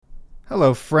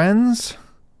Hello, friends.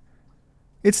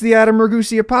 It's the Adam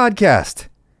Ragusia podcast,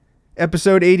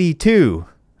 episode 82,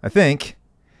 I think.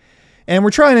 And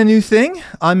we're trying a new thing.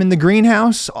 I'm in the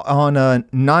greenhouse on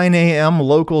 9 a.m.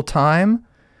 local time,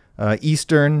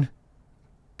 Eastern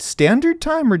Standard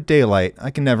Time or Daylight?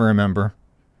 I can never remember.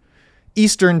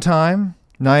 Eastern Time,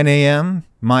 9 a.m.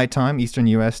 my time, Eastern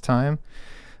U.S. time.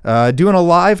 Doing a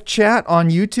live chat on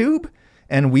YouTube.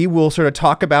 And we will sort of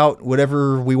talk about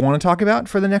whatever we want to talk about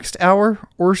for the next hour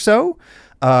or so.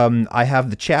 I have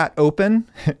the chat open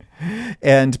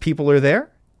and people are there.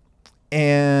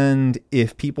 And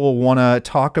if people want to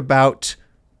talk about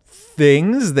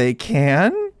things, they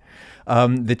can.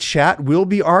 The chat will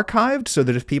be archived so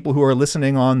that if people who are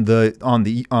listening on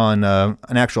an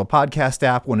actual podcast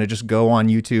app want to just go on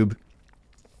YouTube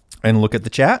and look at the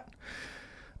chat,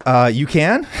 you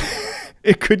can.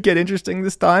 It could get interesting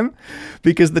this time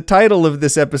because the title of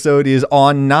this episode is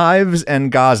On Knives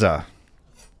and Gaza.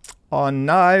 On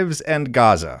Knives and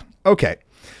Gaza. Okay.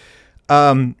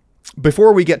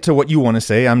 Before we get to what you want to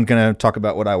say, I'm going to talk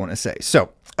about what I want to say. So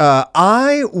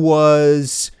I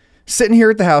was sitting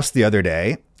here at the house the other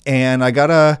day and I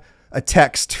got a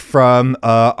text from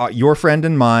your friend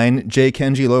and mine, J.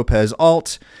 Kenji Lopez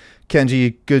Alt.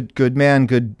 Kenji, good man,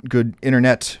 good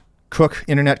internet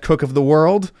cook of the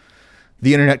world.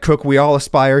 The internet cook we all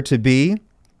aspire to be.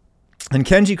 And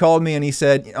Kenji called me and he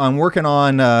said, I'm working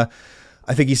on, I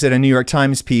think he said a New York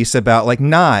Times piece about like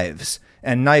knives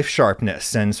and knife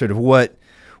sharpness and sort of what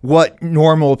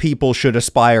normal people should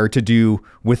aspire to do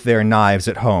with their knives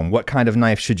at home. What kind of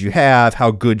knife should you have?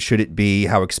 How good should it be?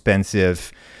 How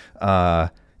expensive? How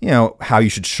you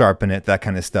should sharpen it, that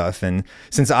kind of stuff. And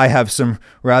since I have some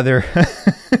rather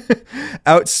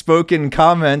outspoken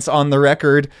comments on the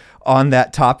record on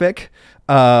that topic,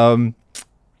 he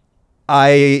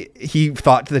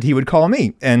thought that he would call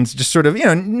me and just sort of,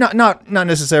 not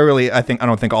necessarily, I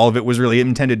don't think all of it was really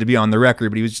intended to be on the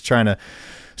record, but he was just trying to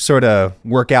sort of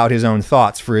work out his own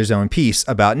thoughts for his own piece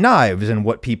about knives and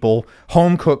what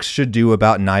home cooks should do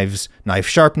about knives, knife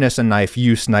sharpness and knife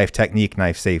use, knife technique,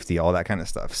 knife safety, all that kind of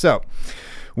stuff. So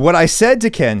what I said to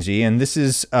Kenji, and this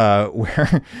is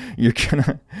where you're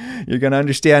gonna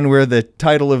understand where the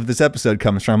title of this episode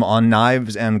comes from, On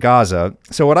Knives and Gaza.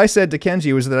 So what I said to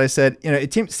Kenji was that I said,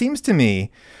 it seems to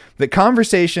me that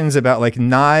conversations about like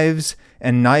knives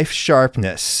and knife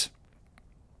sharpness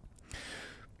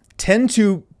tend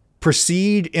to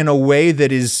proceed in a way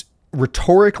that is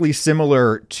rhetorically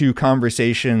similar to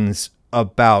conversations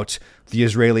about the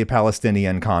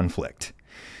Israeli-Palestinian conflict.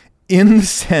 In the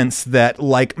sense that,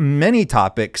 like many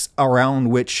topics around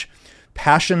which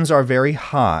passions are very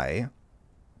high,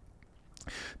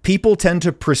 people tend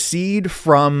to proceed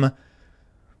from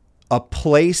a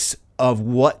place of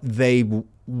what they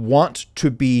want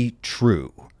to be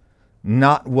true,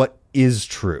 not what is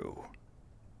true.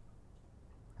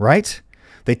 Right?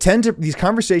 These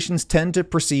conversations tend to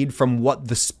proceed from what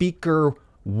the speaker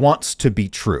wants to be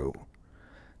true,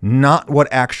 not what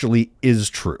actually is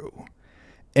true.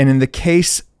 And in the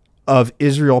case of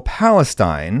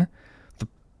Israel-Palestine,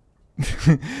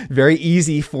 very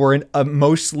easy for a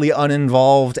mostly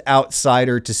uninvolved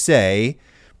outsider to say,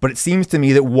 but it seems to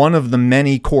me that one of the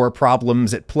many core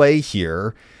problems at play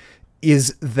here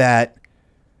is that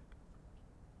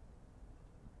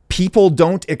people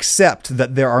don't accept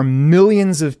that there are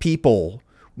millions of people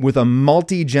with a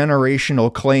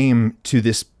multi-generational claim to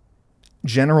this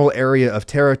general area of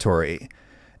territory,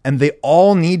 and they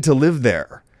all need to live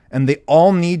there, and they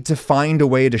all need to find a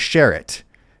way to share it.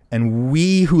 And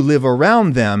we who live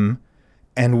around them,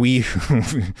 and we who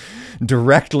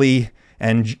directly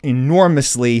and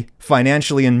enormously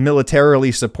financially and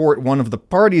militarily support one of the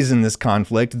parties in this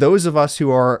conflict, those of us who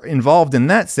are involved in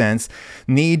that sense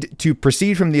need to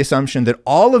proceed from the assumption that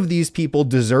all of these people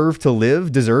deserve to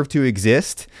live, deserve to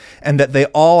exist, and that they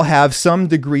all have some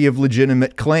degree of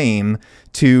legitimate claim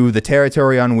to the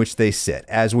territory on which they sit,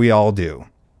 as we all do.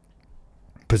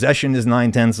 Possession is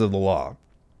 9/10 of the law.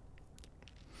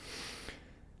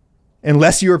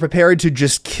 Unless you are prepared to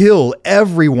just kill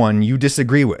everyone you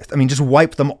disagree with. Just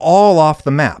wipe them all off the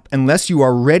map. Unless you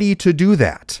are ready to do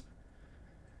that,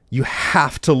 you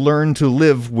have to learn to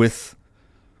live with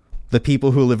the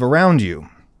people who live around you.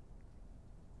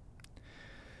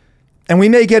 And we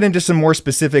may get into some more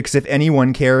specifics if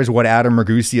anyone cares what Adam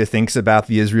Ragusia thinks about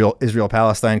the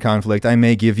Israel-Palestine conflict. I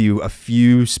may give you a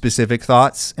few specific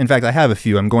thoughts. In fact, I have a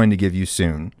few I'm going to give you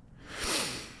soon.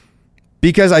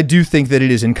 Because I do think that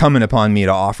it is incumbent upon me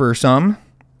to offer some.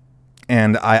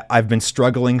 And I've been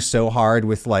struggling so hard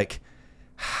with like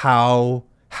how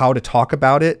to talk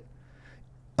about it.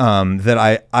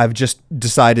 that I've just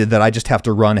decided that I just have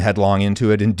to run headlong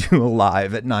into it and do a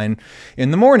live at 9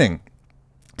 in the morning.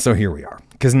 So here we are,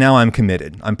 because now I'm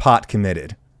committed. I'm pot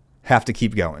committed. Have to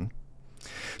keep going.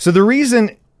 So the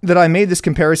reason that I made this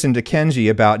comparison to Kenji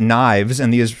about knives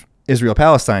and the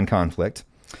Israel-Palestine conflict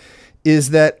is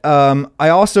that I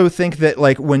also think that,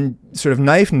 like, when sort of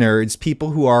knife nerds,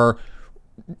 people who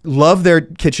love their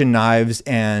kitchen knives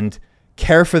and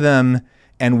care for them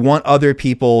and want other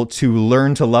people to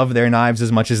learn to love their knives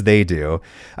as much as they do,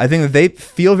 I think that they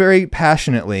feel very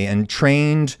passionately, and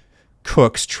trained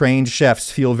cooks, trained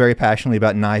chefs feel very passionately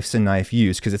about knives and knife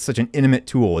use, because it's such an intimate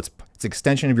tool. It's an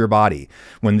extension of your body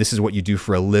when this is what you do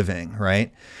for a living,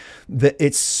 right? That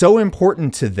it's so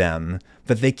important to them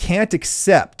that they can't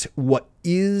accept what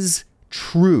is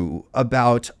true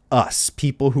about us,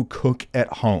 people who cook at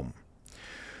home,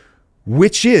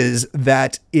 which is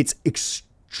that it's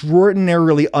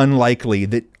extraordinarily unlikely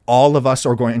that all of us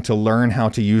are going to learn how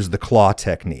to use the claw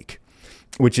technique,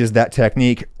 which is that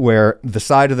technique where the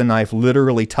side of the knife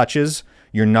literally touches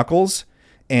your knuckles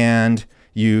and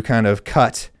you kind of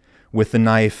cut with the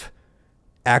knife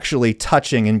actually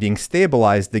touching and being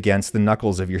stabilized against the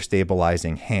knuckles of your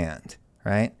stabilizing hand,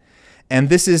 right? And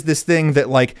this is this thing that,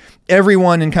 like,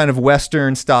 everyone in kind of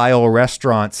Western style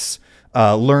restaurants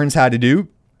learns how to do,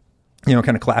 kind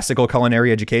of classical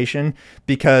culinary education,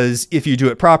 because if you do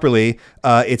it properly,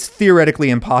 it's theoretically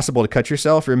impossible to cut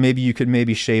yourself, or maybe you could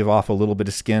shave off a little bit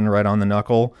of skin right on the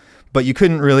knuckle, but you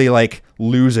couldn't really, like,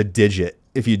 lose a digit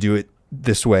if you do it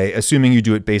this way, assuming you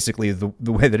do it basically the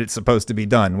way that it's supposed to be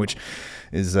done, which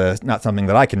is not something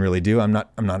that I can really do. I'm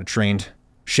not a trained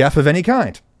chef of any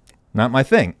kind. Not my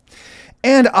thing.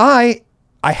 And I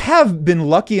have been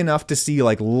lucky enough to see,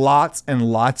 like, lots and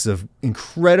lots of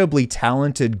incredibly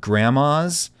talented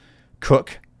grandmas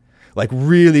cook, like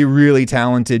really, really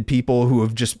talented people who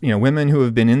have just, women who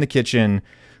have been in the kitchen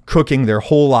cooking their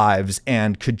whole lives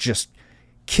and could just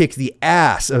kick the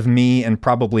ass of me and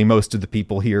probably most of the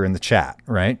people here in the chat,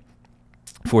 right?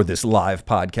 For this live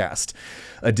podcast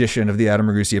edition of the Adam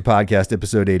Ragusea podcast,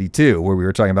 episode 82, where we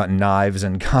were talking about knives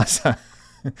and Gaza.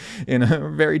 In a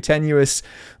very tenuous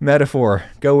metaphor.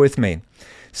 Go with me.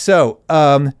 So,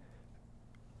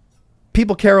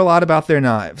 people care a lot about their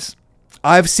knives.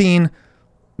 I've seen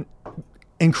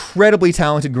incredibly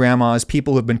talented grandmas,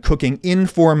 people who have been cooking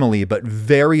informally, but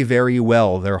very, very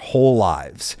well their whole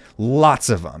lives. Lots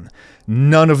of them.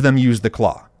 None of them use the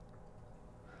claw.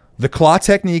 The claw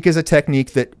technique is a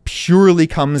technique that purely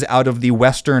comes out of the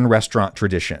Western restaurant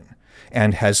tradition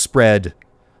and has spread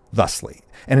thusly.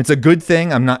 And it's a good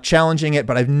thing. I'm not challenging it,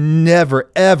 but I've never,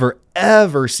 ever,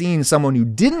 ever seen someone who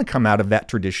didn't come out of that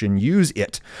tradition use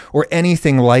it or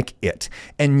anything like it.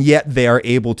 And yet they are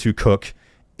able to cook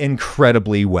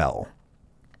incredibly well.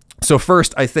 So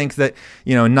first, I think that,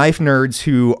 knife nerds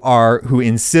who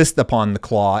insist upon the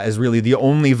claw as really the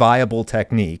only viable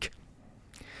technique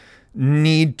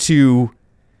need to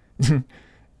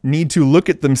look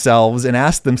at themselves and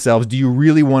ask themselves, do you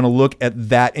really want to look at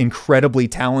that incredibly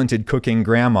talented cooking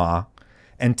grandma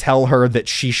and tell her that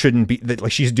she shouldn't be, that,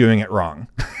 like, she's doing it wrong?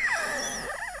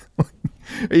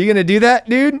 Are you going to do that,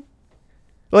 dude?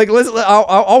 Like,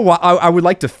 I would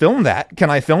like to film that. Can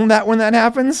I film that when that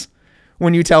happens?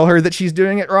 When you tell her that she's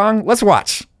doing it wrong? Let's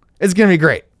watch. It's going to be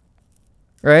great.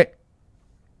 Right?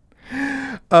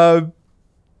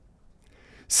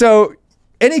 So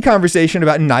any conversation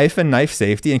about knife and knife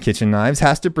safety and kitchen knives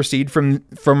has to proceed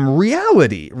from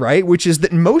reality, right? Which is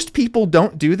that most people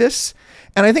don't do this.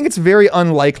 And I think it's very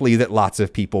unlikely that lots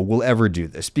of people will ever do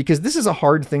this, because this is a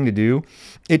hard thing to do.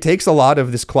 It takes a lot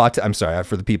of this claw. I'm sorry,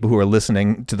 for the people who are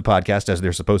listening to the podcast as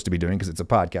they're supposed to be doing, because it's a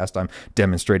podcast, I'm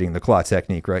demonstrating the claw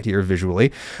technique right here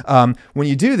visually. When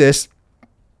you do this,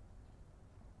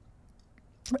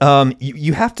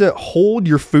 you have to hold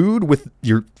your food with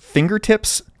your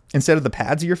fingertips instead of the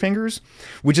pads of your fingers,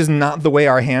 which is not the way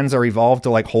our hands are evolved to,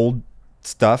 like, hold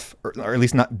stuff, or at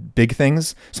least not big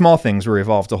things. Small things were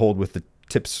evolved to hold with the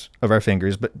tips of our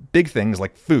fingers, but big things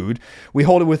like food, we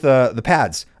hold it with the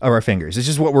pads of our fingers. It's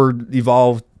just what we're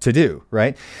evolved to do,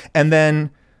 right? And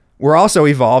then we're also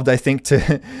evolved, I think,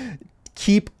 to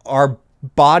keep our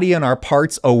body and our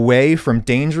parts away from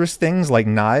dangerous things like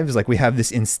knives. Like, we have this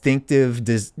instinctive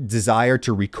desire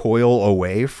to recoil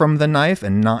away from the knife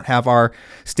and not have our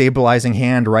stabilizing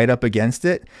hand right up against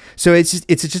it. So it's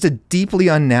just a deeply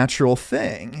unnatural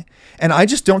thing. And I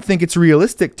just don't think it's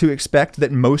realistic to expect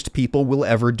that most people will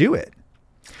ever do it.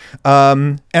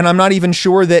 And I'm not even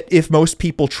sure that if most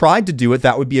people tried to do it,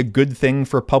 that would be a good thing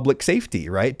for public safety,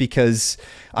 right? Because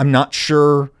I'm not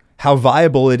sure how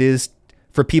viable it is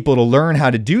for people to learn how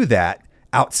to do that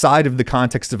outside of the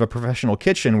context of a professional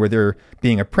kitchen where they're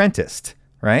being apprenticed,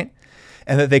 right?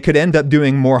 And that they could end up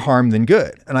doing more harm than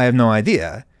good. And I have no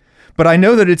idea. But I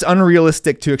know that it's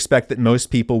unrealistic to expect that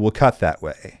most people will cut that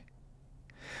way.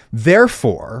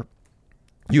 Therefore,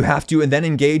 you have to then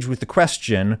engage with the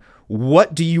question,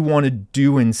 what do you want to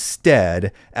do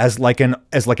instead as like an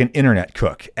internet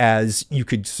cook? As you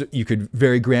could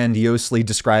very grandiosely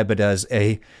describe it as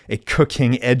a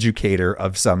cooking educator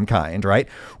of some kind, right?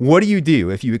 What do you do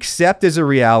if you accept as a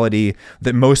reality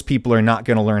that most people are not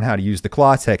going to learn how to use the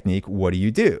claw technique? What do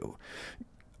you do?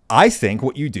 I think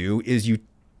what you do is you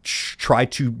try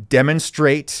to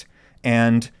demonstrate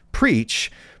and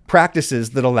preach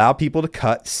practices that allow people to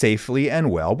cut safely and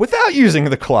well without using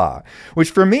the claw, which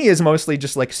for me is mostly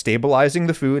just like stabilizing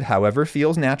the food however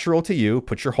feels natural to you.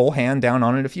 Put your whole hand down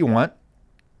on it if you want.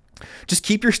 Just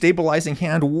keep your stabilizing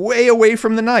hand way away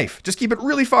from the knife. Just keep it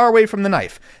really far away from the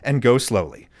knife and go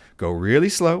slowly. Go really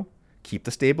slow. Keep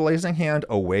the stabilizing hand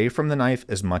away from the knife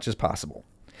as much as possible.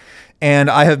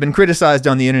 And I have been criticized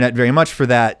on the internet very much for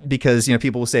that because,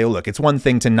 people will say, look, it's one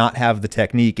thing to not have the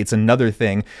technique. It's another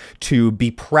thing to be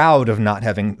proud of not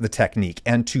having the technique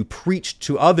and to preach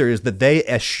to others that they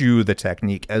eschew the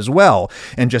technique as well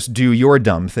and just do your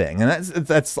dumb thing. And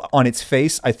that's on its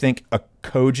face, I think, a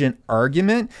cogent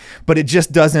argument, but it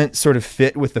just doesn't sort of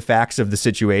fit with the facts of the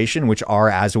situation, which are,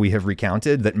 as we have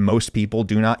recounted, that most people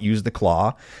do not use the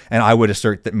claw. And I would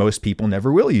assert that most people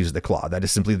never will use the claw. That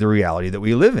is simply the reality that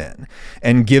we live in.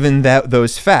 And given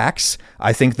those facts,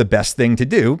 I think the best thing to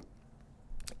do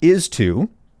is to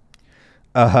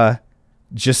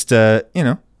just cut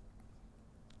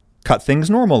things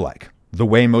normal like, the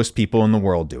way most people in the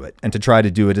world do it, and to try to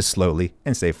do it as slowly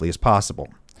and safely as possible.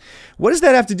 What does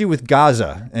that have to do with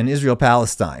Gaza and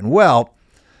Israel-Palestine? Well,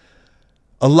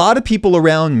 a lot of people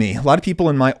around me, a lot of people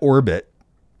in my orbit,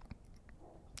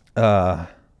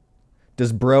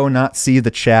 does bro not see the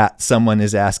chat? Someone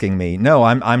is asking me. No,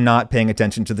 I'm not paying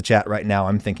attention to the chat right now.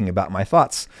 I'm thinking about my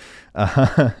thoughts.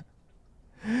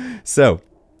 So,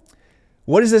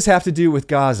 what does this have to do with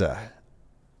Gaza?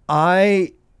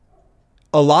 A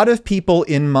lot of people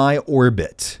in my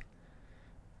orbit,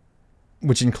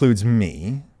 which includes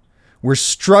me, we're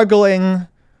struggling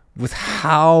with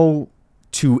how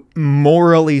to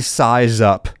morally size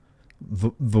up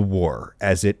the war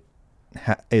as it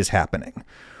is happening.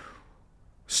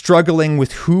 Struggling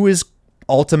with who is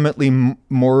ultimately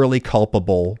morally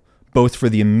culpable, both for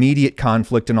the immediate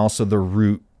conflict and also the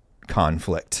root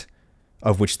conflict,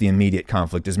 of which the immediate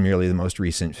conflict is merely the most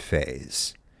recent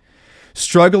phase.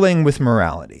 Struggling with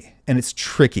morality, and it's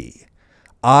tricky.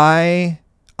 I'm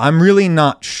really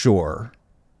not sure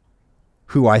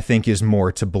who I think is more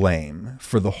to blame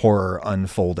for the horror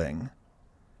unfolding.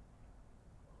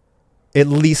 At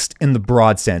least in the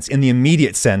broad sense. In the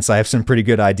immediate sense, I have some pretty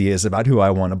good ideas about who I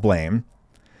want to blame.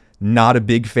 Not a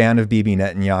big fan of Bibi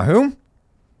Netanyahu.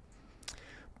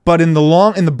 But in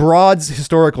the broad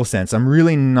historical sense, I'm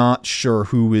really not sure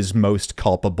who is most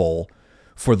culpable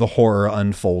for the horror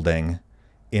unfolding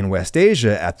in West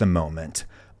Asia at the moment.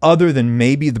 Other than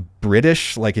maybe the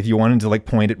British, like if you wanted to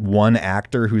point at one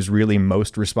actor who's really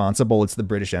most responsible, it's the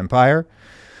British Empire.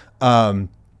 But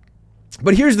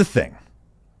here's the thing.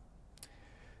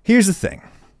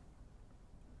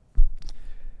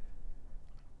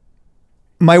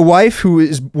 My wife, who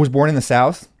was born in the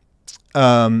South,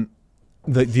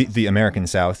 the American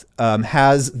South,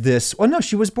 has this. Well, no,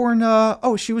 she was born.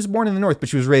 She was born in the North, but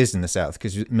she was raised in the South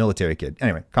because she's a military kid.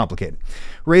 Anyway, complicated.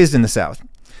 Raised in the South.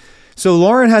 So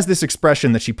Lauren has this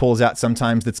expression that she pulls out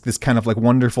sometimes. That's this kind of like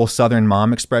wonderful Southern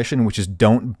mom expression, which is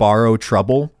 "don't borrow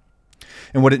trouble,"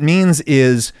 and what it means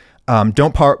is.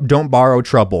 Don't borrow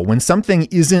trouble. When something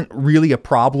isn't really a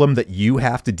problem that you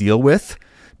have to deal with,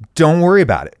 don't worry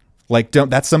about it.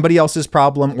 That's somebody else's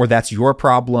problem, or that's your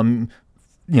problem,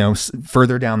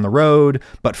 further down the road.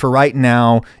 But for right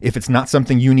now, if it's not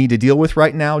something you need to deal with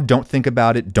right now, don't think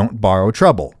about it. Don't borrow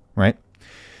trouble, right?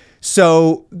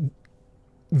 So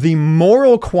the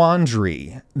moral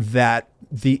quandary that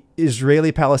the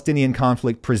Israeli-Palestinian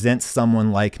conflict presents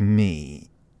someone like me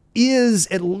is,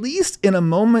 at least in a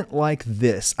moment like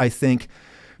this, I think,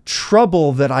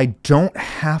 trouble that I don't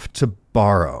have to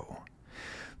borrow.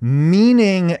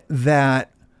 Meaning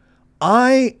that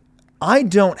I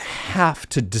don't have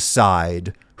to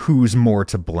decide who's more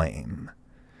to blame.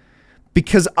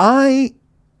 Because I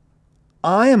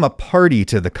am a party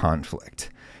to the conflict.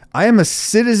 I am a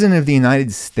citizen of the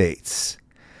United States.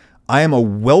 I am a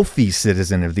wealthy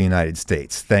citizen of the United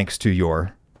States, thanks to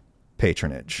your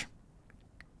patronage.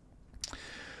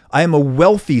 I am a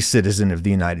wealthy citizen of the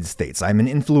United States. I'm an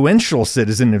influential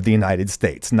citizen of the United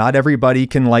States. Not everybody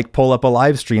can like pull up a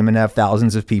live stream and have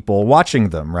thousands of people watching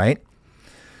them, right?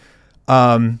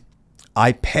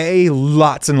 I pay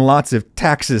lots and lots of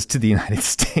taxes to the United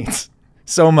States.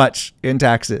 So much in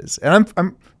taxes. And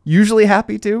I'm usually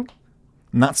happy to.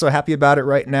 Not so happy about it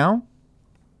right now.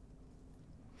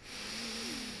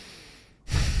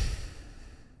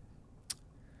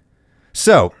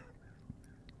 So,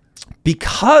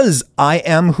 because I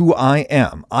am who I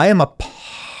am a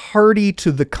party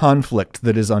to the conflict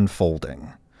that is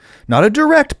unfolding. Not a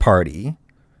direct party,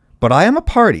 but I am a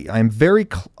party. I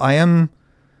am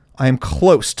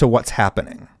close to what's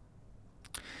happening.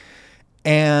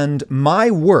 And my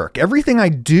work, everything I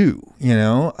do,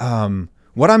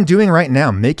 what I'm doing right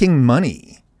now, making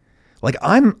money, like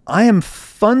I am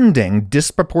funding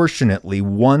disproportionately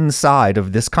one side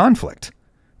of this conflict.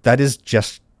 That is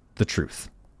just the truth.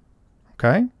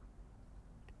 Okay?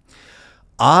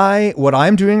 What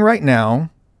I'm doing right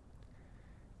now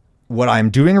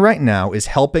is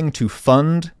helping to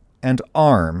fund and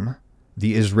arm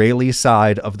the Israeli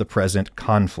side of the present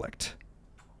conflict.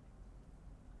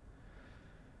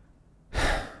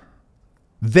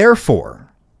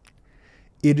 Therefore,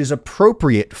 it is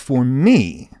appropriate for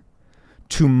me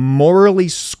to morally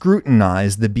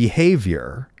scrutinize the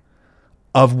behavior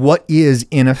of what is,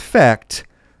 in effect,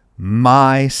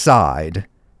 my side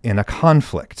in a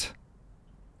conflict.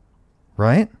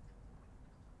 Right?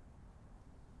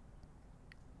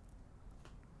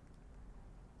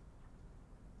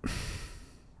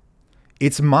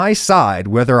 It's my side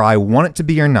whether I want it to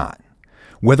be or not.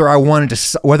 Whether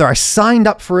I signed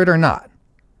up for it or not.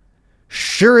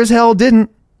 Sure as hell didn't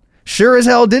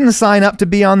sign up to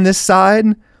be on this side,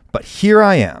 but here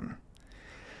I am.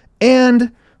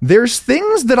 And there's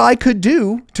things that I could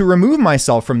do to remove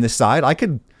myself from this side. I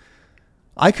could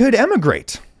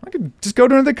emigrate. I could just go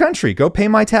to another country, go pay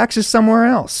my taxes somewhere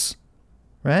else,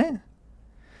 right?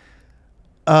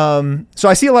 So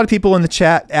I see a lot of people in the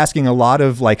chat asking a lot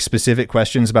of like specific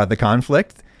questions about the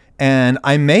conflict, and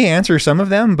I may answer some of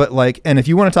them, but and if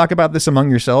you want to talk about this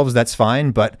among yourselves, that's fine.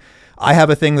 But I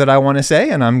have a thing that I want to say,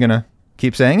 and I'm going to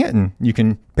keep saying it, and you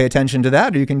can pay attention to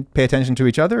that, or you can pay attention to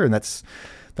each other, and that's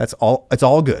all. It's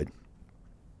all good.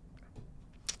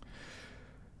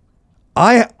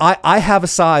 I have a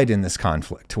side in this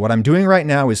conflict. What I'm doing right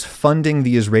now is funding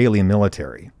the Israeli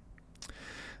military.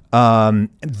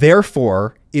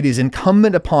 Therefore, it is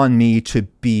incumbent upon me to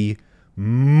be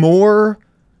more.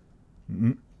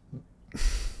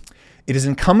 It is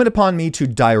incumbent upon me to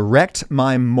direct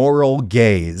my moral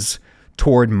gaze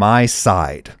toward my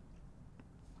side.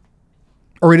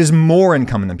 Or it is more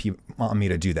incumbent on me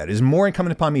to do that. It is more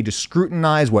incumbent upon me to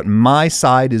scrutinize what my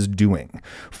side is doing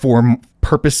for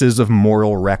purposes of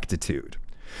moral rectitude.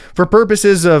 For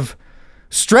purposes of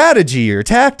strategy or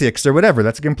tactics or whatever,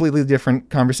 that's a completely different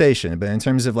conversation. But in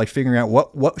terms of figuring out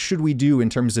what should we do in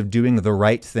terms of doing the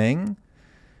right thing,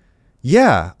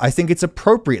 yeah, I think it's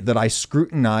appropriate that I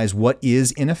scrutinize what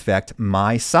is in effect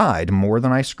my side more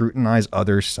than I scrutinize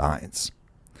other sides.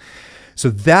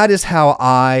 So that is how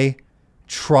I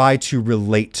try to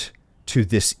relate to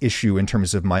this issue in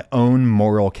terms of my own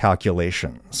moral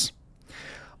calculations.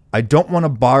 I don't want to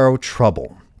borrow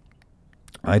trouble.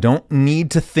 I don't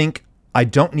need to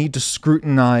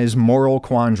scrutinize moral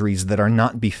quandaries that are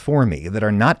not before me, that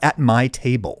are not at my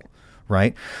table,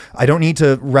 right? I don't need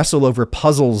to wrestle over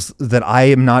puzzles that I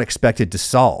am not expected to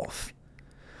solve.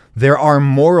 There are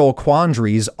moral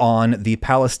quandaries on the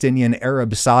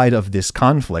Palestinian-Arab side of this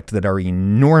conflict that are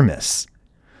enormous,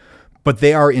 but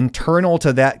they are internal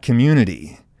to that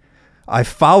community. I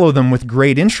follow them with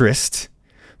great interest,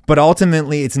 but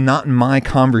ultimately it's not my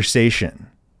conversation,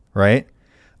 right?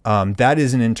 That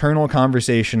is an internal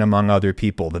conversation among other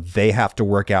people that they have to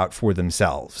work out for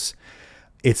themselves.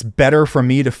 It's better for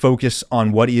me to focus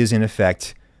on what is in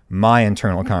effect my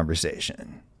internal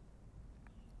conversation.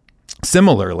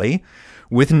 Similarly,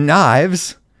 with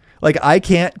knives, I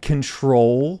can't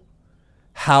control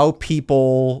how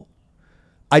people...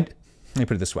 Let me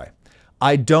put it this way.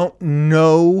 I don't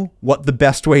know what the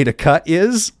best way to cut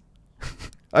is.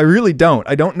 I really don't.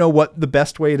 I don't know what the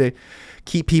best way to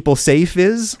keep people safe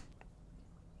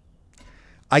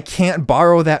I can't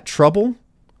borrow that trouble.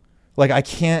 I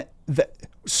can't...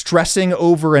 Stressing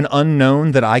over an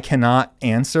unknown that I cannot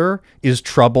answer is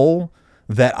trouble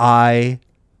that I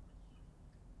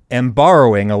am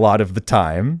borrowing a lot of the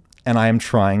time, and I am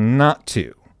trying not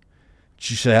to.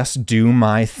 Just do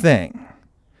my thing.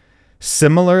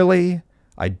 Similarly,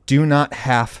 I do not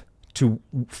have to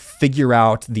figure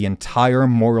out the entire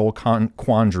moral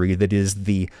quandary that is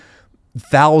the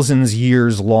thousands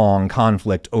years long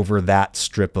conflict over that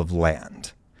strip of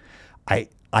land. I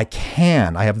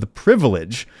have the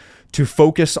privilege to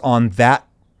focus on that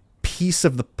piece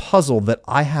of the puzzle that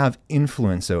I have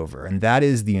influence over, and that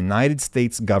is the United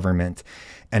States government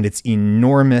and its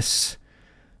enormous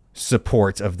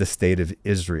support of the state of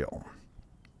Israel.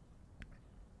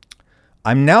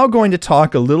 I'm now going to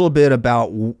talk a little bit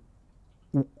about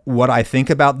what I think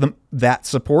about that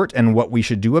support and what we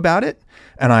should do about it.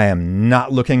 And I am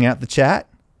not looking at the chat.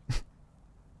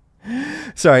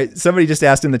 Sorry, somebody just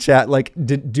asked in the chat, like,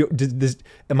 do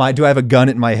I have a gun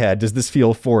at my head? Does this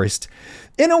feel forced?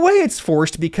 In a way, it's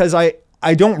forced because I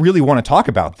don't really want to talk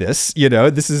about this. You know,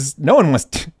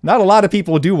 not a lot of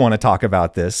people do want to talk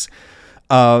about this.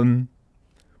 But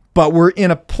we're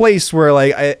in a place where,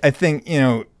 like, I think, you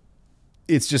know,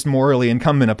 it's just morally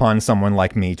incumbent upon someone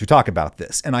like me to talk about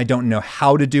this. And I don't know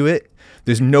how to do it.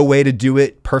 There's no way to do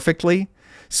it perfectly.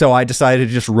 So I decided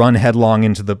to just run headlong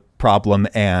into the problem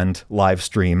and live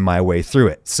stream my way through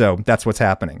it. So that's what's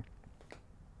happening.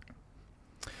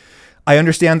 I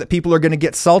understand that people are going to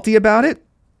get salty about it.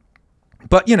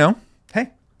 But, you know, hey,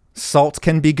 salt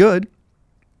can be good.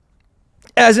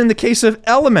 As in the case of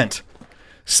Element,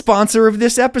 sponsor of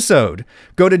this episode.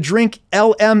 Go to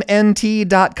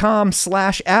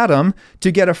drinklmnt.com/Adam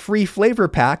to get a free flavor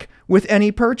pack with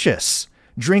any purchase.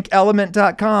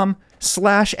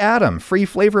 drinkelement.com/Adam. Free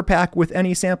flavor pack with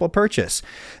any sample purchase.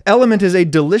 Element is a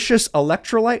delicious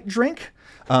electrolyte drink.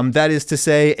 That is to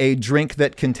say, a drink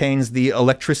that contains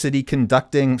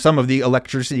some of the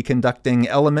electricity conducting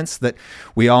elements that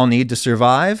we all need to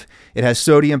survive. It has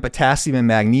sodium, potassium, and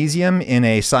magnesium in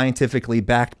a scientifically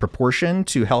backed proportion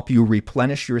to help you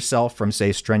replenish yourself from,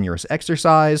 say, strenuous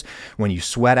exercise. When you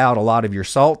sweat out a lot of your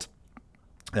salt,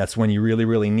 that's when you really,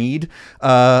 really need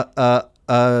a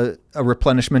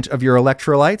replenishment of your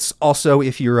electrolytes. Also,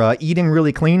 if you're eating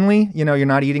really cleanly, you know, you're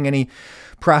not eating any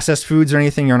processed foods or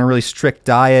anything, you're on a really strict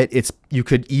diet, you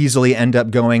could easily end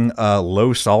up going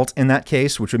low salt in that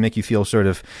case, which would make you feel sort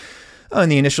of in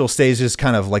the initial stages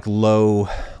kind of like low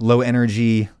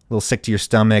energy, a little sick to your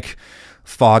stomach,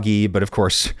 foggy. But of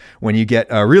course, when you get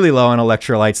really low on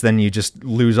electrolytes, then you just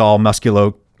lose all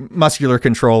muscular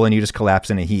control and you just collapse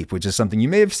in a heap, which is something you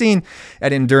may have seen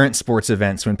at endurance sports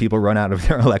events when people run out of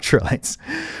their electrolytes.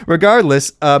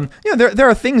 Regardless, there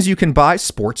are things you can buy,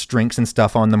 sports drinks and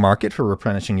stuff on the market for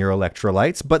replenishing your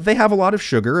electrolytes, but they have a lot of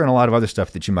sugar and a lot of other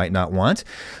stuff that you might not want.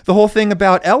 The whole thing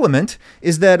about Element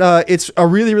is that it's a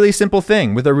really, really simple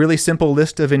thing with a really simple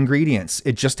list of ingredients.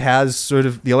 It just has sort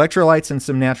of the electrolytes and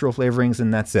some natural flavorings,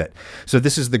 and that's it. So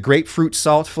this is the grapefruit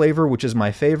salt flavor, which is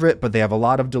my favorite, but they have a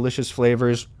lot of delicious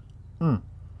flavors.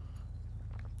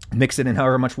 Mix it in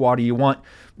however much water you want.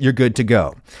 You're good to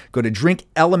go. Go to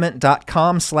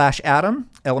drinkelement.com/Adam.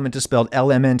 Element is spelled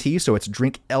LMNT, so it's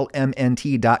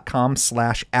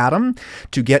drinklmnt.com/Adam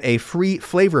to get a free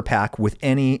flavor pack with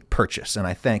any purchase. And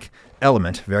I thank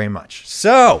Element very much.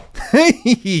 So,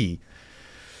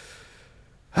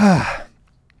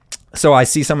 so I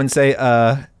see someone say,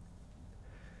 well,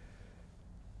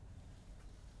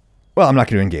 I'm not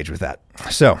going to engage with that.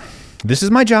 So, this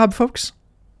is my job, folks.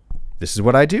 This is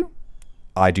what I do.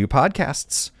 I do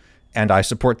podcasts, and I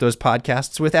support those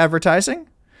podcasts with advertising.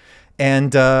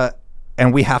 And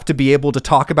we have to be able to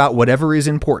talk about whatever is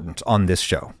important on this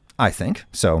show, I think.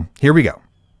 So here we go.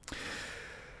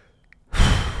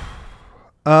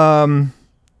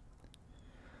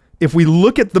 If we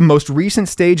look at the most recent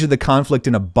stage of the conflict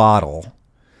in a bottle,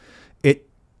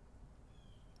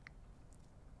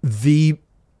 the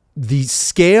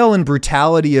scale and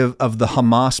brutality of the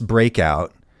Hamas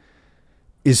breakout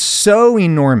is so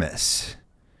enormous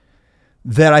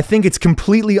that I think it's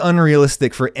completely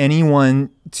unrealistic for anyone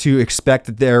to expect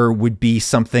that there would be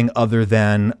something other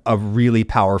than a really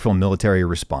powerful military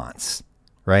response,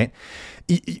 right?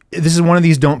 This is one of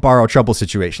these don't borrow trouble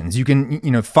situations. You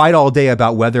can, fight all day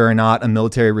about whether or not a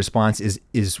military response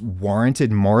is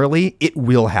warranted morally. It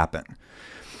will happen.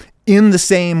 In the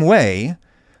same way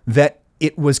that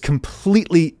it was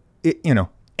completely,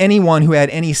 anyone who had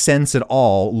any sense at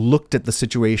all looked at the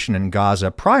situation in Gaza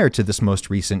prior to this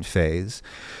most recent phase,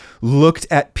 looked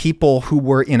at people who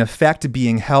were in effect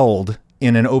being held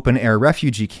in an open air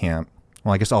refugee camp.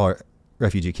 Well, I guess all our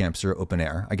refugee camps are open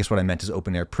air. I guess what I meant is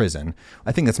open air prison.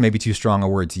 I think that's maybe too strong a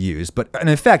word to use, but in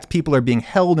effect, people are being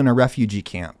held in a refugee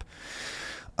camp.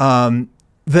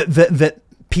 That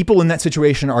people in that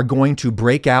situation are going to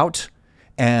break out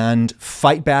and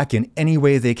fight back in any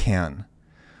way they can.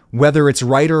 Whether it's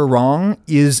right or wrong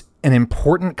is an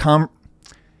important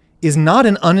is not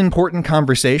an unimportant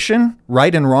conversation.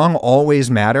 Right and wrong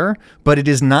always matter, but it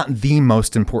is not the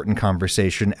most important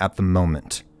conversation at the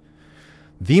moment.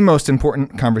 The most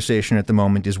important conversation at the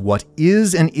moment is what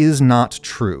is and is not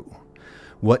true.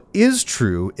 What is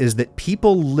true is that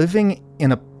people living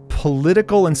in a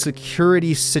political and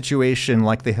security situation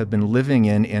like they have been living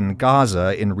in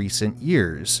Gaza in recent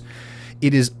years,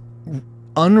 it is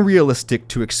unrealistic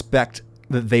to expect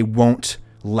that they won't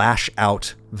lash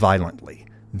out violently.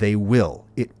 They will.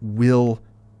 It will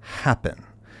happen.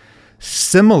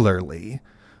 Similarly,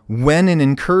 when an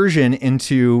incursion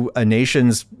into a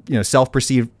nation's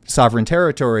self-perceived sovereign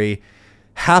territory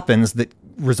happens that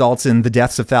results in the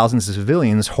deaths of thousands of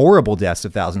civilians, horrible deaths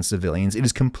of thousands of civilians, it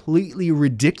is completely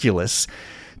ridiculous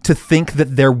to think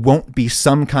that there won't be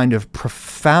some kind of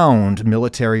profound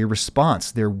military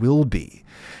response. There will be.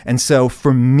 And so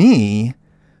for me,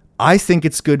 I think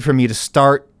it's good for me to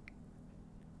start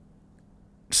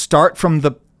from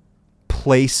the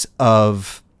place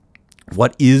of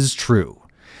what is true.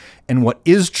 And what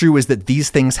is true is that these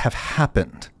things have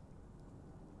happened.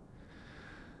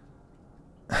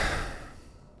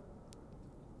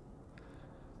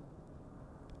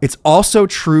 It's also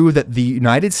true that the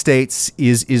United States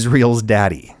is Israel's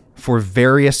daddy for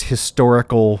various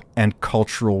historical and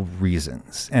cultural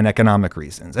reasons, and economic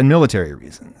reasons, and military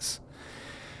reasons.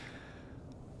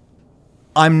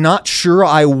 I'm not sure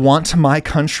I want my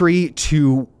country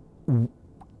to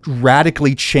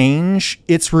radically change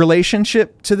its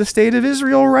relationship to the state of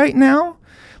Israel right now.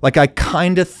 Like, I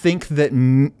kind of think that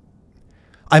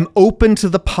I'm open to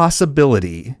the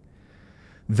possibility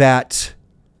that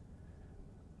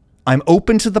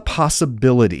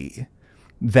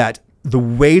the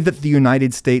way that the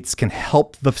United States can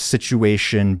help the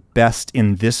situation best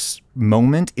in this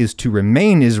moment is to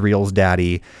remain Israel's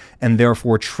daddy and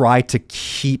therefore try to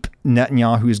keep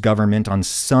Netanyahu's government on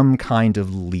some kind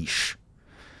of leash.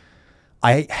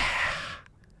 I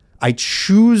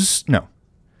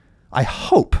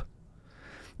hope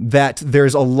that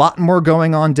there's a lot more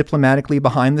going on diplomatically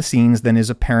behind the scenes than is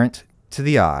apparent to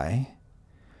the eye,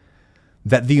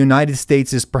 that the United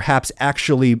States is perhaps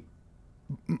actually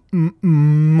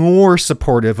more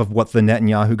supportive of what the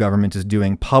Netanyahu government is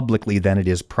doing publicly than it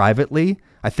is privately.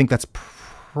 I think that's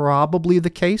probably the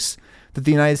case, that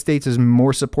the United States is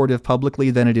more supportive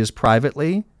publicly than it is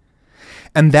privately.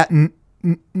 And that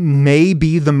may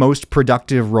be the most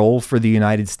productive role for the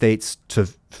United States to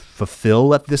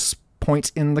fulfill at this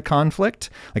point in the conflict.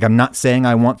 Like, I'm not saying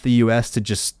I want the U.S. to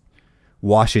just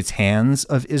wash its hands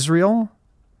of Israel.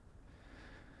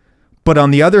 But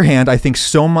on the other hand, I think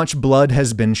so much blood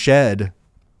has been shed.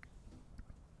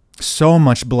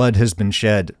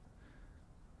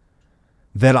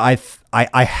 That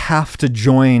I have to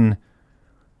join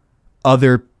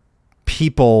other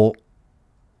people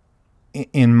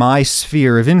in my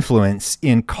sphere of influence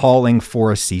in calling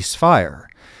for a ceasefire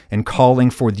and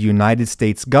calling for the United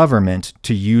States government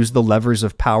to use the levers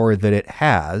of power that it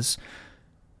has,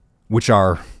 which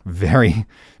are very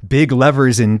big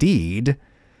levers indeed,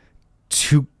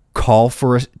 to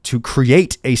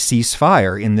create a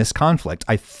ceasefire in this conflict.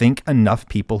 I think enough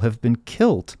people have been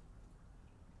killed.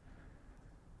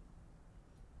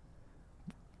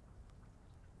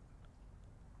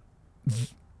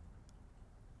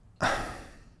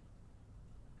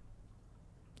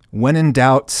 When in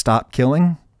doubt, stop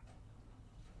killing.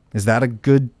 Is that a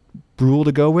good rule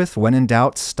to go with? When in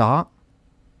doubt, stop.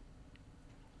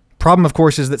 Problem, of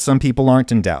course, is that some people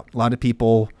aren't in doubt. A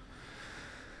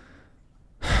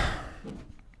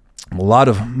lot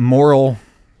of moral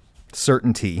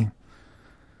certainty.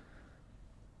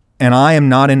 And I am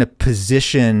not in a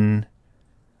position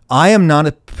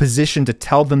to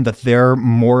tell them that their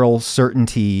moral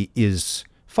certainty is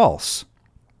false.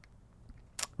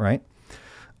 Right?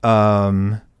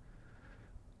 I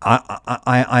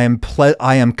am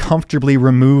comfortably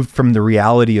removed from the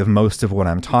reality of most of what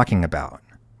I'm talking about.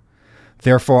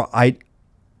 Therefore, I'm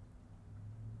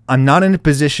not in a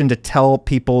position to tell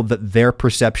people that their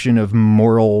perception of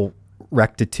moral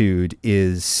rectitude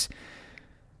is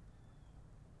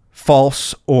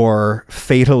false or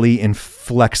fatally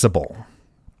inflexible.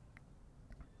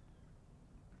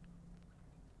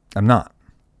 I'm not.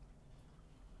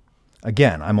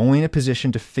 Again, I'm only in a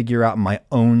position to figure out my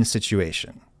own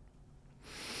situation.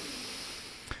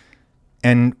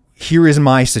 And here is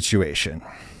my situation.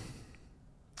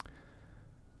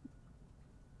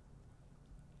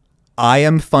 I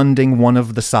am funding one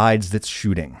of the sides that's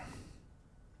shooting.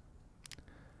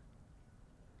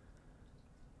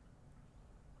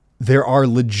 There are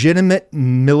legitimate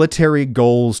military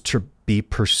goals to be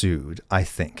pursued, I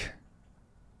think.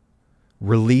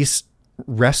 Release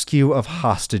rescue of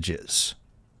hostages.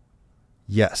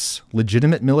 Yes,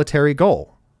 legitimate military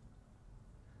goal.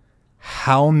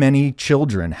 How many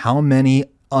children, how many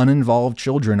uninvolved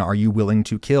children are you willing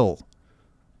to kill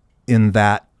in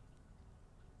that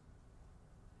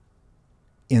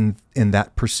in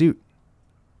that pursuit?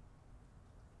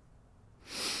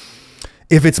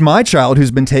 If it's my child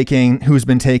who's been taken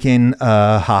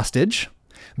hostage,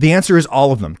 the answer is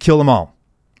all of them. Kill them all.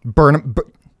 Burn them.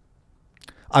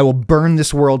 I will burn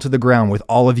this world to the ground with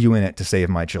all of you in it to save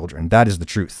my children. That is the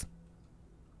truth.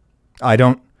 I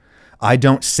don't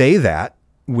say that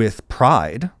with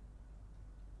pride.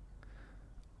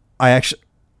 I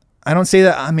don't say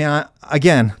that. I mean,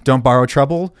 again, don't borrow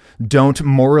trouble. Don't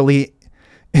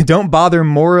bother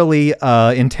morally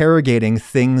interrogating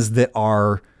things that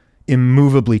are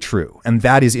immovably true. And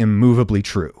that is immovably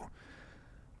true.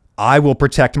 I will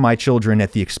protect my children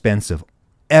at the expense of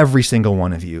every single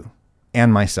one of you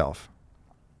and myself.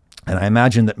 And I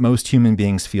imagine that most human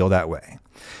beings feel that way.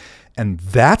 And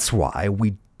that's why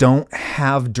we don't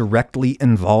have directly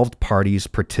involved parties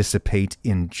participate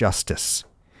in justice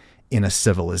in a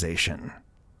civilization.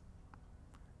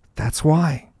 That's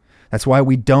why. That's why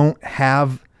we don't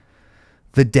have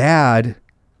the dad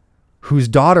whose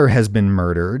daughter has been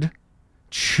murdered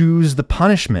choose the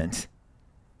punishment.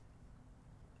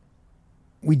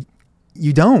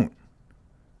 You don't.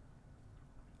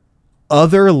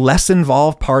 Other less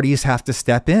involved parties have to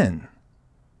step in.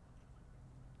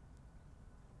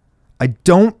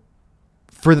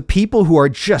 For the people who are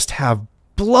just have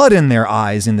blood in their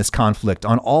eyes in this conflict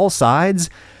on all sides,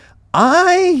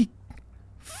 I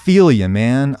feel you,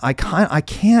 man. I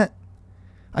can't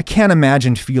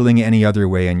imagine feeling any other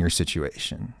way in your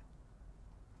situation.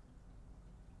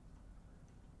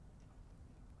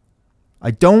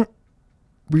 I don't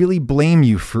really blame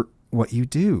you for what you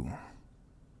do.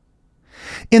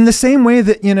 In the same way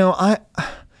that,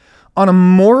 on a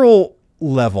moral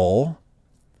level,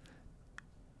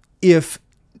 if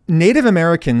Native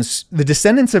Americans, the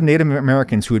descendants of Native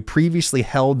Americans who had previously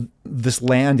held this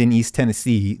land in East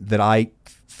Tennessee that I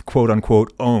quote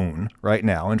unquote own right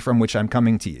now and from which I'm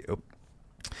coming to you,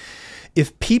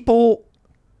 if people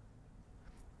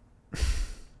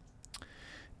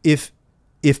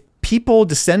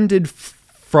descended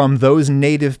from those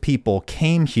native people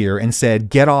came here and said,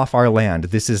 "Get off our land,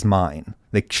 this is mine."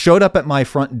 They showed up at my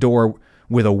front door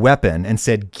with a weapon and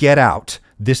said, "Get out,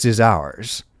 this is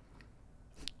ours."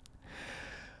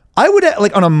 I would,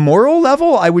 like, on a moral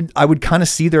level, I would kind of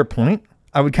see their point.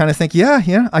 I would kind of think,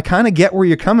 yeah, I kind of get where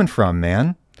you're coming from,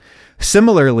 man.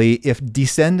 Similarly, if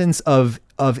descendants of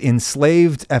African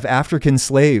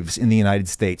slaves in the United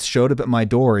States showed up at my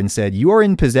door and said, "You are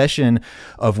in possession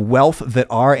of wealth that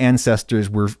our ancestors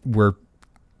were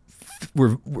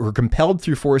compelled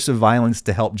through force of violence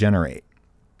to help generate.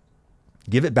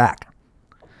 Give it back."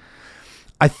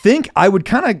 I think I would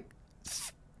kind of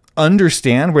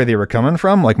understand where they were coming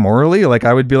from, like morally. Like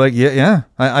I would be like, yeah,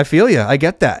 I feel you. I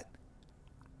get that.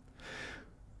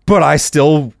 But I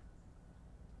still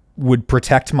would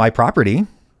protect my property.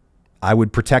 I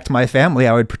would protect my family.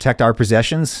 I would protect our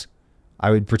possessions. I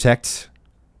would protect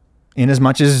in as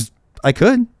much as I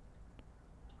could.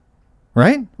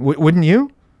 Right? Wouldn't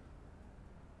you?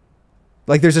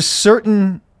 Like there's this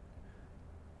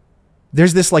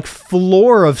like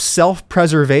floor of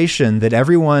self-preservation that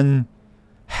everyone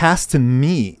has to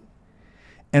meet.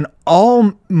 And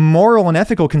all moral and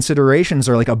ethical considerations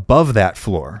are like above that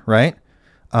floor, right?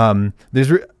 Or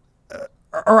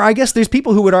I guess there's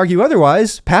people who would argue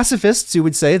otherwise, pacifists who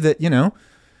would say that,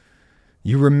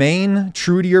 you remain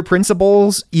true to your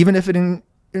principles, even if it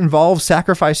involves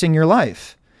sacrificing your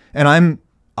life. And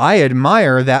I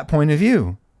admire that point of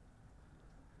view.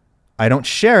 I don't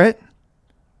share it,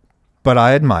 but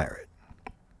I admire it.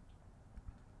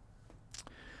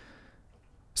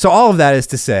 So all of that is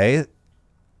to say,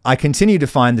 I continue to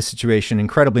find the situation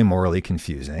incredibly morally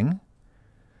confusing,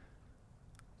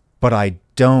 but I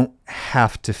don't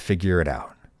have to figure it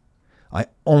out. I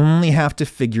only have to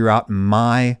figure out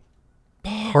my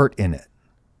part in it.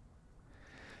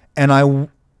 And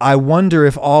I wonder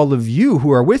if all of you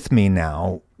who are with me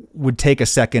now would take a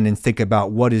second and think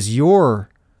about what is your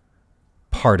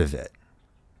part of it,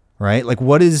 right? Like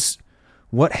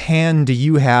what hand do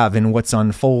you have in what's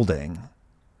unfolding?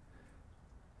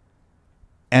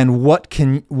 And what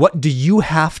do you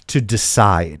have to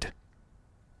decide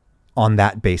on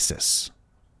that basis?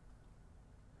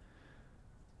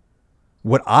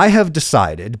 What I have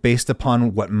decided based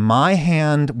upon what my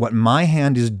hand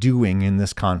is doing in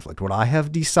this conflict, what I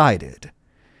have decided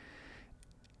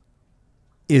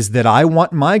is that I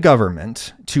want my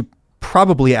government to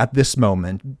probably at this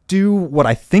moment do what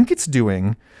I think it's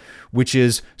doing, which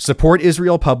is support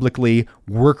Israel publicly,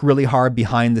 work really hard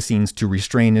behind the scenes to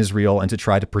restrain Israel and to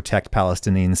try to protect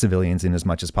Palestinian civilians in as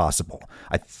much as possible.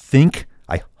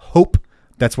 I hope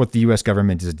that's what the U.S.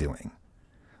 government is doing.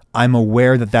 I'm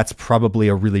aware that that's probably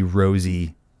a really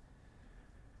rosy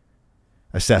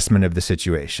assessment of the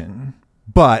situation,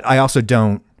 but I also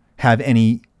don't have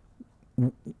any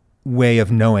way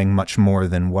of knowing much more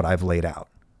than what I've laid out,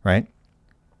 right?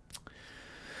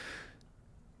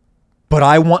 But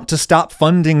I want to stop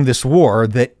funding this war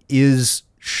that is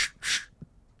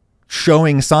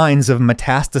showing signs of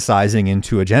metastasizing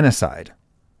into a genocide.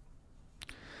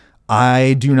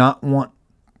 I do not want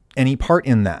any part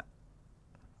in that.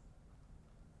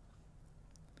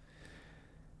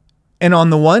 And on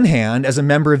the one hand, as a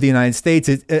member of the United States,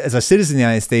 as a citizen of the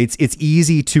United States, it's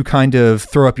easy to kind of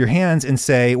throw up your hands and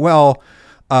say, well,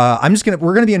 we're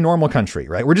going to be a normal country,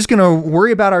 right? We're just going to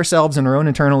worry about ourselves and our own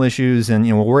internal issues. And,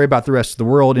 we'll worry about the rest of the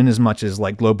world in as much as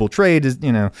like global trade is,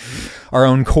 our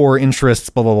own core interests,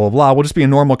 blah, blah, blah, blah. We'll just be a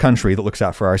normal country that looks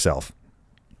out for ourselves.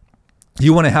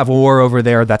 You want to have a war over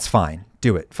there? That's fine.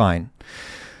 Do it. Fine.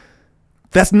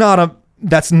 That's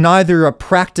neither a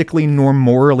practically nor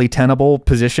morally tenable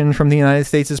position from the United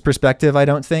States' perspective, I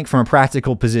don't think. From a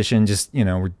practical position, just,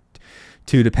 we're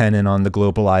too dependent on the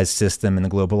globalized system, and the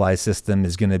globalized system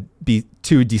is going to be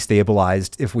too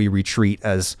destabilized if we retreat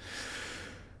as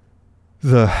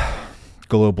the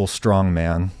global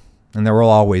strongman. And there will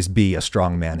always be a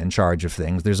strongman in charge of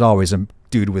things. There's always a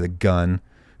dude with a gun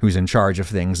who's in charge of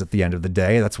things at the end of the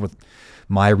day. That's what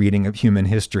my reading of human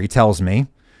history tells me.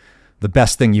 The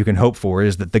best thing you can hope for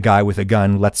is that the guy with a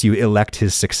gun lets you elect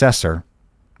his successor.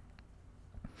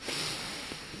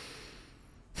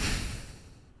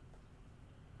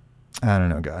 I don't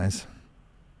know, guys.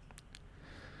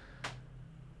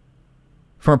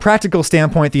 From a practical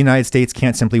standpoint, the United States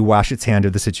can't simply wash its hand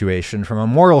of the situation. From a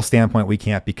moral standpoint, we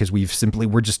can't, because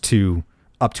we're just too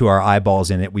up to our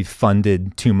eyeballs in it. We've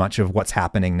funded too much of what's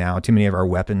happening now. Too many of our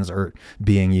weapons are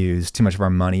being used. Too much of our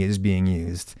money is being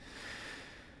used.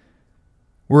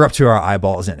 We're up to our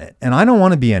eyeballs in it. And I don't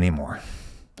want to be anymore.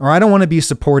 Or I don't want to be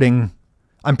supporting.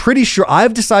 I'm pretty sure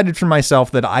I've decided for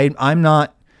myself that I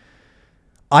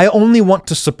only want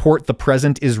to support the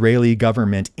present Israeli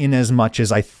government in as much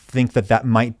as I think that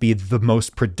might be the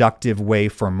most productive way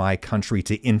for my country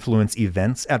to influence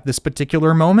events at this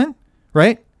particular moment,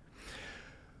 right?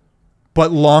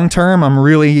 But long term,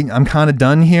 I'm kind of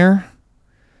done here.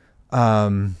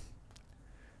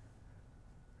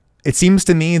 It seems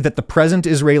to me that the present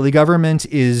Israeli government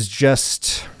is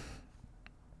just,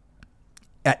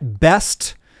 at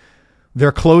best,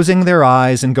 they're closing their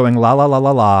eyes and going la la la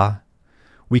la la.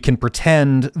 We can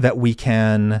pretend that we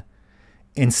can,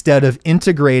 instead of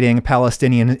integrating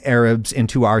Palestinian Arabs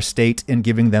into our state and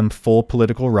giving them full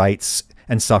political rights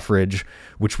and suffrage,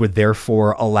 which would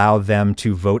therefore allow them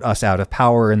to vote us out of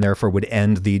power and therefore would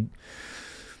end the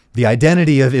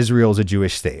identity of Israel as a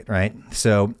Jewish state, right?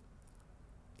 So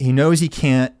he knows he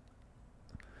can't.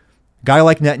 A guy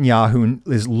like Netanyahu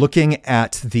is looking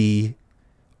at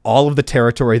all of the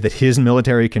territory that his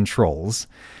military controls,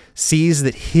 sees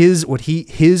that his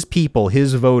people,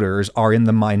 his voters, are in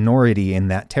the minority in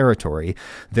that territory.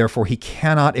 Therefore, he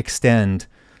cannot extend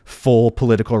full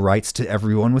political rights to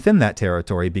everyone within that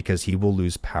territory because he will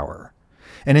lose power.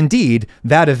 And indeed,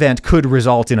 that event could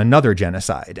result in another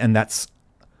genocide. And that's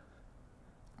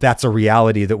a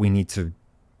reality that we need to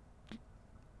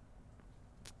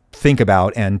think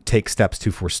about and take steps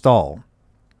to forestall.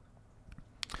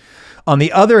 On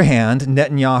the other hand,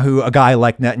 Netanyahu, a guy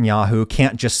like Netanyahu,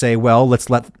 can't just say, well, let's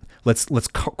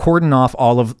cordon off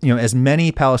all of, as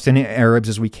many Palestinian Arabs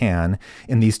as we can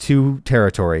in these two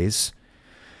territories,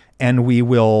 and we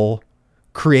will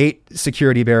create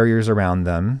security barriers around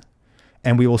them,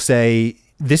 and we will say,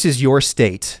 this is your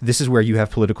state. This is where you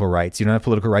have political rights. You don't have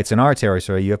political rights in our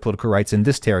territory. You have political rights in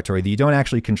this territory that you don't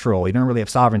actually control. You don't really have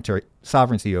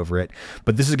sovereignty over it.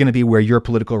 But this is going to be where your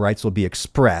political rights will be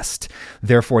expressed.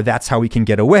 Therefore, that's how we can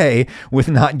get away with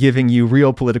not giving you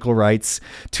real political rights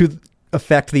to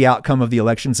affect the outcome of the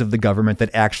elections of the government that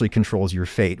actually controls your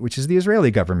fate, which is the Israeli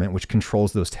government, which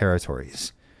controls those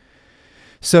territories.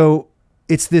 So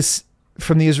it's this.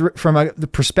 From the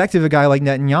perspective of a guy like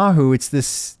Netanyahu, it's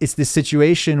this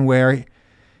situation where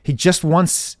he just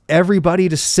wants everybody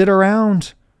to sit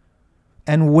around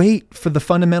and wait for the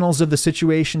fundamentals of the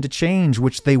situation to change,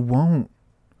 which they won't.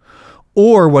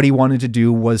 Or what he wanted to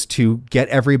do was to get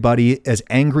everybody as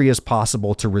angry as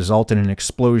possible to result in an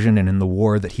explosion and in the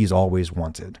war that he's always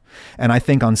wanted. And I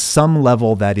think on some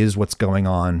level that is what's going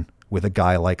on with a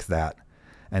guy like that.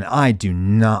 And I do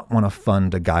not want to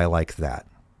fund a guy like that.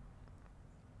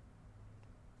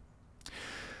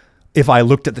 If I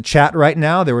looked at the chat right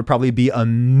now, there would probably be a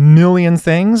million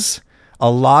things.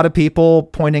 A lot of people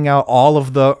pointing out all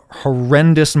of the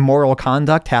horrendous moral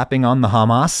conduct happening on the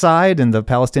Hamas side and the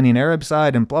Palestinian Arab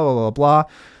side and blah, blah, blah, blah.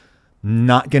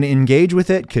 Not going to engage with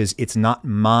it because it's not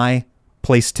my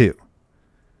place to.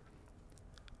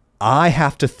 I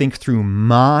have to think through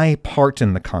my part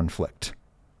in the conflict.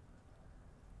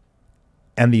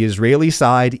 And the Israeli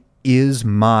side is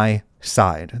my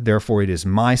side. Therefore, it is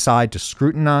my side to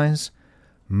scrutinize,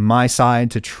 my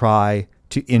side to try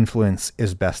to influence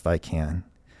as best I can.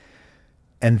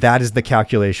 And that is the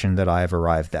calculation that I have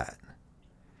arrived at.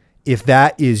 If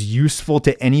that is useful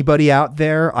to anybody out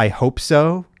there, I hope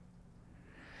so.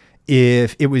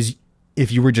 If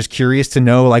you were just curious to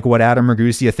know like what Adam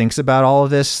Ragusea thinks about all of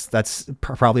this, that's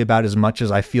probably about as much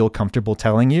as I feel comfortable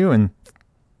telling you. And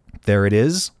there it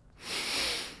is.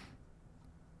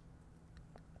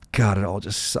 God, it all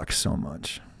just sucks so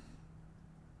much.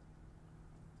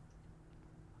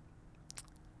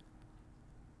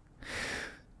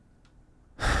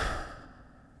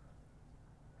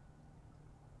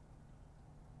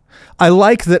 I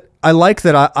like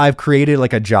that I've created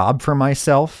like a job for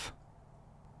myself.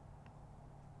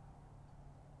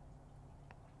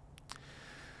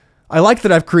 I like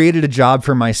that I've created a job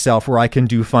for myself where I can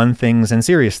do fun things and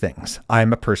serious things.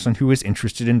 I'm a person who is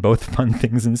interested in both fun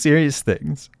things and serious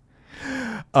things.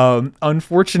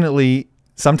 Unfortunately,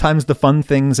 sometimes the fun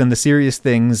things and the serious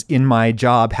things in my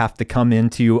job have to come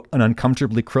into an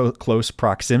uncomfortably close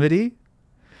proximity.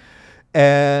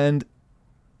 And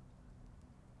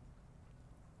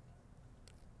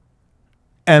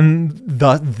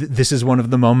this is one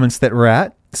of the moments that we're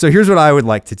at. So here's what I would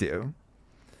like to do.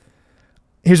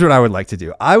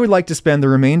 I would like to spend the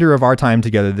remainder of our time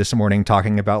together this morning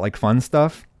talking about like fun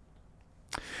stuff.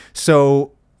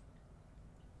 So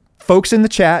folks in the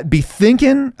chat, be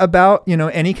thinking about,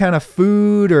 any kind of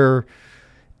food or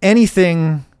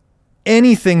anything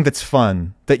that's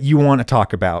fun that you want to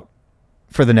talk about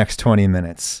for the next 20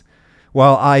 minutes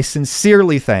while I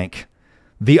sincerely thank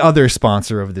the other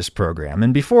sponsor of this program.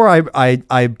 And before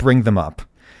I bring them up,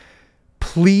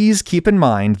 please keep in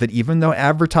mind that even though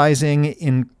advertising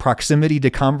in proximity to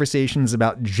conversations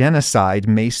about genocide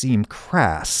may seem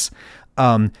crass,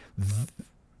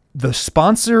 the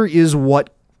sponsor is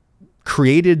what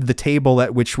created the table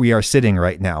at which we are sitting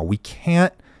right now. We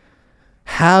can't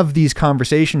have these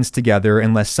conversations together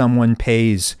unless someone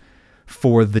pays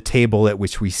for the table at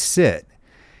which we sit.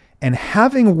 And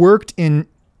having worked in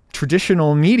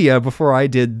traditional media before I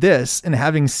did this, and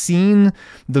having seen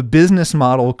the business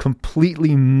model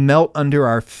completely melt under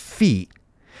our feet,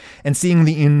 and seeing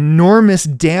the enormous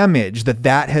damage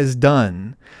that has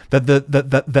done, that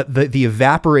the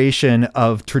evaporation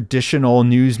of traditional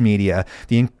news media,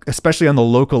 especially on the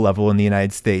local level in the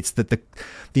United States, that the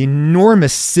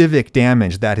enormous civic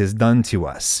damage that has done to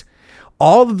us.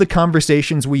 All of the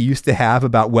conversations we used to have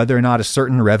about whether or not a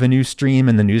certain revenue stream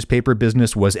in the newspaper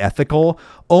business was ethical,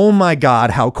 oh my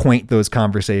God, how quaint those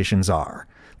conversations are.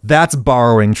 That's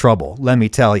borrowing trouble, let me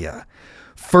tell you.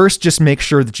 First, just make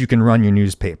sure that you can run your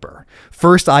newspaper.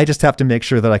 First, I just have to make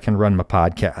sure that I can run my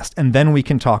podcast. And then we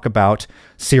can talk about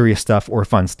serious stuff or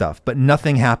fun stuff. But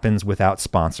nothing happens without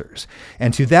sponsors.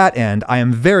 And to that end, I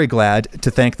am very glad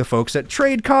to thank the folks at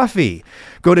Trade Coffee.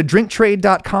 Go to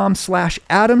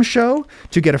drinktrade.com/Adam Show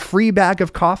to get a free bag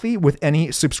of coffee with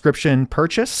any subscription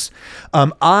purchase.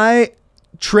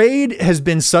 Trade has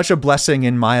been such a blessing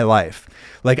in my life.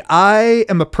 Like, I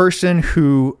am a person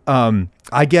who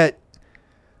I get,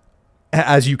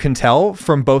 as you can tell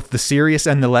from both the serious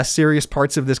and the less serious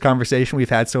parts of this conversation we've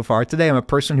had so far today, I'm a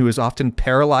person who is often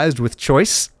paralyzed with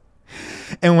choice.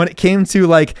 And when it came to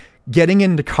like getting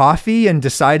into coffee and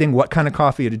deciding what kind of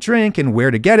coffee to drink and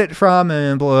where to get it from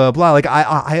and blah, blah, blah, like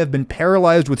I have been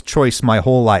paralyzed with choice my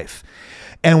whole life.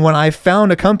 And when I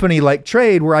found a company like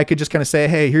Trade where I could just kind of say,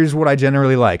 hey, here's what I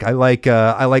generally like. I like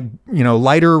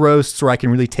lighter roasts where I can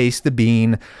really taste the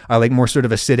bean. I like more sort of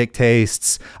acidic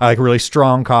tastes. I like really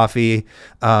strong coffee.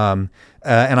 And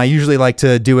I usually like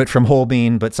to do it from whole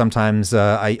bean, but sometimes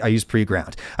I use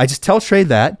pre-ground. I just tell Trade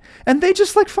that, and they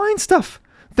just like find stuff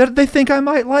that they think I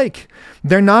might like.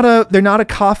 They're not a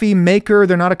coffee maker.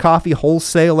 They're not a coffee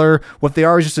wholesaler. What they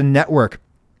are is just a network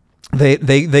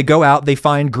They go out, they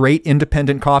find great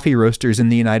independent coffee roasters in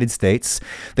the United States.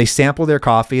 They sample their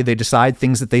coffee, they decide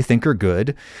things that they think are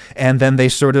good, and then they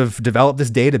sort of develop this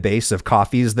database of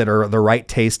coffees that are the right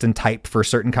taste and type for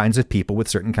certain kinds of people with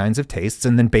certain kinds of tastes.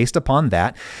 And then based upon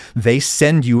that, they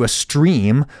send you a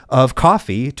stream of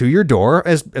coffee to your door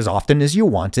as often as you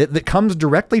want it that comes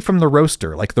directly from the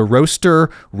roaster. Like the roaster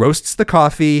roasts the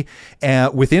coffee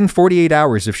within 48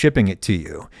 hours of shipping it to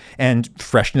you. And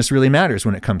freshness really matters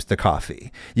when it comes to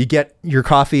coffee. You get your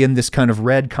coffee in this kind of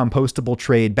red compostable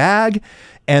trade bag,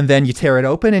 and then you tear it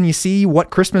open and you see what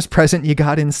Christmas present you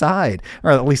got inside.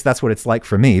 Or at least that's what it's like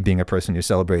for me, being a person who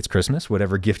celebrates Christmas.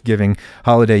 Whatever gift-giving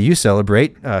holiday you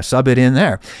celebrate, sub it in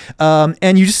there.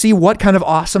 And you just see what kind of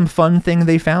awesome, fun thing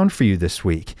they found for you this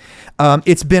week.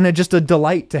 It's been just a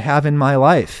delight to have in my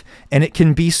life, and it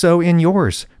can be so in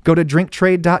yours. Go to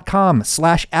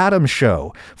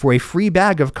drinktrade.com/AdamShow for a free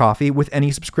bag of coffee with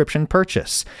any subscription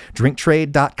purchase.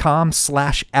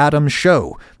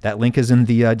 drinktrade.com/AdamShow. That link is in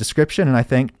the description, and I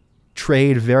thank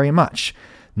Trade very much.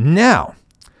 Now,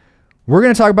 we're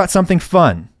going to talk about something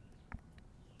fun.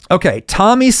 Okay,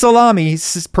 Tommy Salami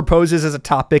proposes as a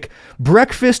topic,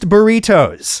 breakfast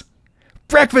burritos.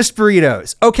 Breakfast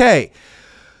burritos. Okay.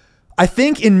 I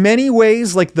think in many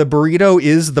ways, like, the burrito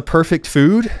is the perfect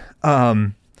food.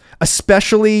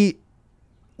 Especially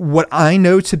what I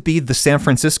know to be the San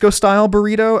Francisco style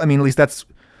burrito. I mean, at least that's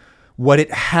what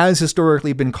it has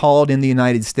historically been called in the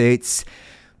United States,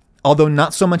 although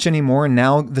not so much anymore.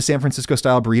 Now the San Francisco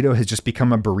style burrito has just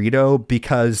become a burrito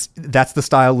because that's the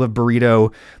style of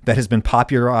burrito that has been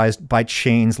popularized by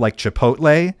chains like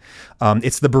Chipotle.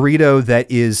 It's the burrito that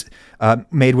is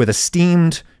made with a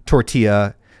steamed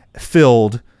tortilla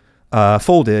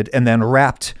folded and then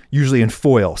wrapped usually in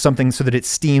foil, something so that it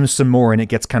steams some more and it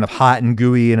gets kind of hot and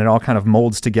gooey and it all kind of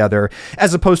molds together,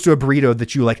 as opposed to a burrito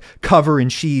that you like cover in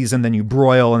cheese and then you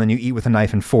broil and then you eat with a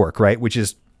knife and fork, right? Which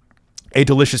is a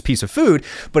delicious piece of food,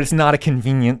 but it's not a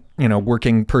convenient,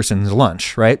 working person's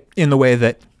lunch, right? In the way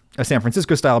that a San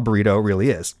Francisco style burrito really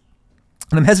is.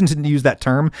 And I'm hesitant to use that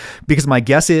term because my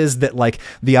guess is that, like,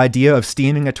 the idea of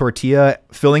steaming a tortilla,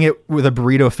 filling it with a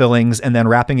burrito fillings, and then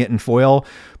wrapping it in foil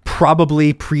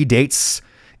probably predates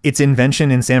its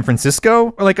invention in San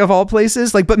Francisco, like, of all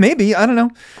places. Like, but maybe, I don't know.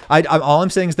 All I'm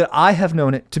saying is that I have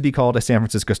known it to be called a San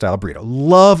Francisco style burrito.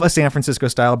 Love a San Francisco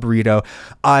style burrito.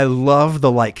 I love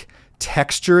the, like,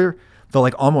 texture, the,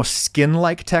 like, almost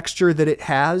skin-like texture that it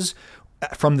has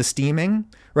from the steaming.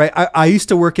 Right. I used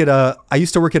to work at a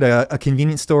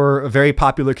convenience store, a very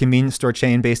popular convenience store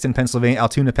chain based in Pennsylvania,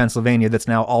 Altoona, Pennsylvania, that's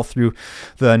now all through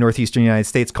the northeastern United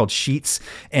States, called Sheetz.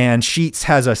 And Sheetz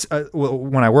has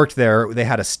when I worked there, they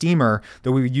had a steamer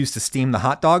that we would use to steam the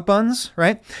hot dog buns.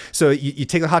 Right. So you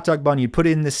take the hot dog bun, you'd put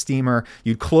it in this steamer,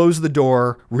 you'd close the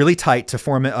door really tight to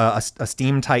form a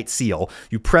steam tight seal.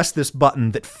 You press this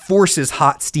button that forces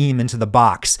hot steam into the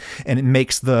box, and it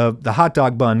makes the hot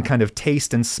dog bun kind of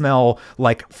taste and smell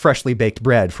like freshly baked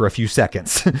bread for a few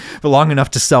seconds, for long enough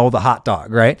to sell the hot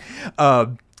dog, right?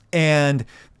 And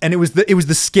it was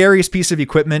the scariest piece of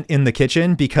equipment in the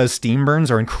kitchen because steam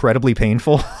burns are incredibly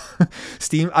painful.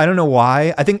 Steam, I don't know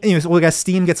why. I think, I guess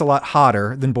steam gets a lot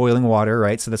hotter than boiling water,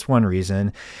 right? So that's one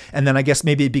reason. And then I guess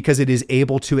maybe because it is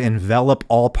able to envelop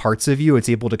all parts of you, it's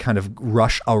able to kind of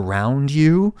rush around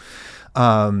you.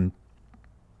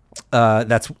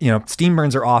 That's, steam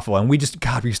burns are awful. And we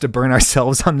used to burn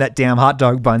ourselves on that damn hot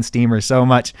dog bun steamer so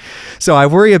much. So I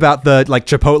worry about the, like,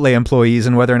 Chipotle employees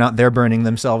and whether or not they're burning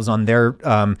themselves on their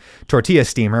tortilla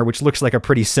steamer, which looks like a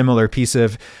pretty similar piece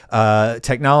of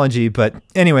technology. But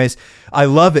anyways, I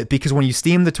love it because when you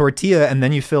steam the tortilla and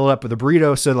then you fill it up with a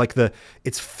burrito, so like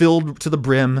it's filled to the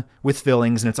brim with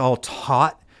fillings and it's all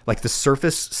taut. Like the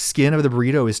surface skin of the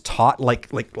burrito is taut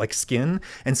like skin.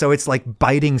 And so it's like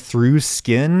biting through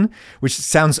skin, which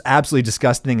sounds absolutely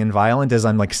disgusting and violent as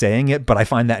I'm like saying it, but I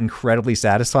find that incredibly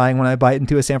satisfying when I bite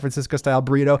into a San Francisco style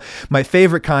burrito. My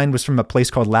favorite kind was from a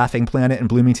place called Laughing Planet in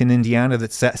Bloomington, Indiana,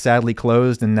 that sadly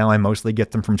closed. And now I mostly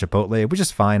get them from Chipotle, which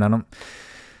is fine.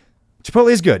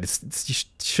 Chipotle is good. You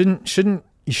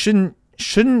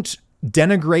shouldn't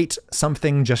denigrate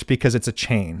something just because it's a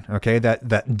chain, okay?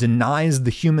 That denies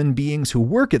the human beings who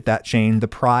work at that chain the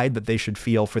pride that they should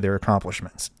feel for their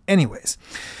accomplishments. Anyways,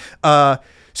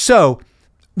 so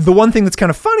the one thing that's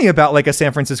kind of funny about like a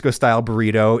San Francisco style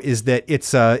burrito is that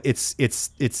it's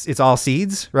all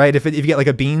seeds, right? If you get like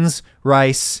a beans,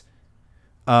 rice,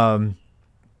 like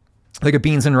a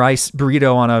beans and rice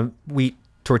burrito on a wheat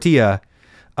tortilla,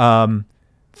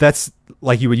 that's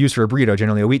like you would use for a burrito,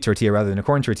 generally a wheat tortilla rather than a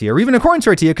corn tortilla, or even a corn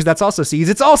tortilla, because that's also seeds.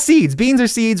 It's all seeds. Beans are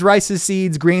seeds, rice is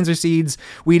seeds, grains are seeds,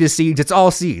 wheat is seeds. It's all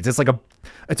seeds. It's like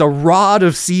It's a rod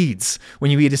of seeds when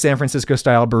you eat a San Francisco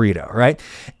style burrito, right?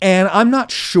 And I'm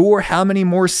not sure how many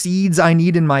more seeds I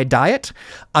need in my diet.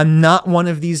 I'm not one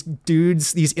of these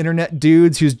dudes, these internet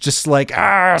dudes who's just like,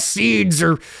 seeds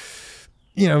are,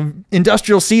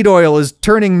 industrial seed oil is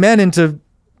turning men into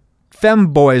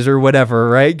femboys or whatever,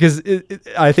 right? Because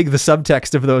I think the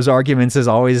subtext of those arguments is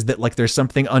always that like there's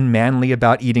something unmanly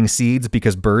about eating seeds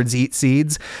because birds eat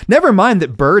seeds. Never mind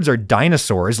that birds are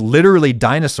dinosaurs, literally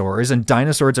dinosaurs, and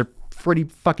dinosaurs are pretty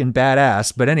fucking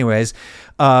badass. But anyways,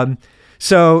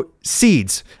 so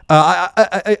seeds.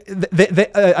 I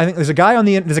think there's a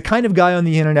kind of guy on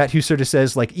the internet who sort of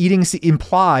says like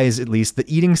implies at least that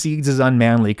eating seeds is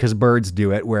unmanly because birds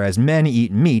do it, whereas men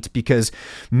eat meat because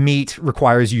meat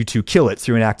requires you to kill it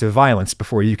through an act of violence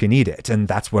before you can eat it, and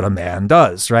that's what a man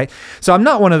does, right? So I'm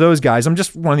not one of those guys. I'm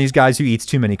just one of these guys who eats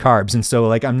too many carbs, and so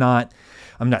like I'm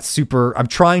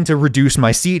trying to reduce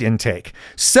my seed intake.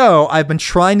 So I've been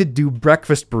trying to do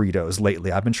breakfast burritos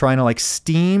lately. I've been trying to like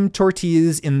steam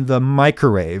tortillas in the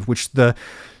microwave, which to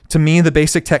me, the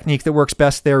basic technique that works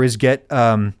best there is get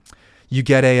a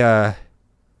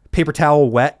paper towel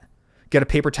wet,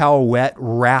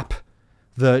 wrap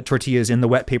the tortillas in the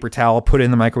wet paper towel, put it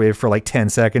in the microwave for like 10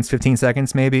 seconds, 15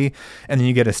 seconds maybe, and then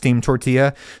you get a steamed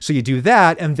tortilla. So you do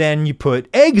that, and then you put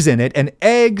eggs in it, and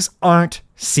eggs aren't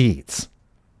seeds.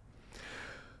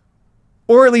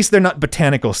 Or at least they're not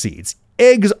botanical seeds.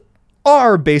 Eggs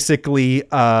are basically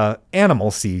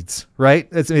animal seeds, right?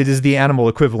 It is the animal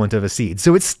equivalent of a seed.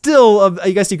 So it's still,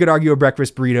 I guess you could argue a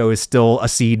breakfast burrito is still a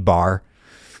seed bar,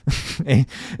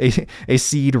 a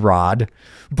seed rod,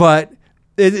 but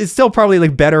it's still probably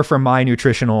like better for my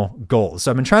nutritional goals.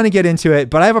 So I've been trying to get into it,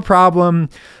 but I have a problem,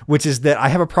 which is that I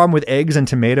have a problem with eggs and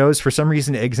tomatoes. For some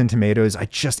reason, eggs and tomatoes,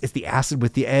 it's the acid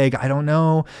with the egg. I don't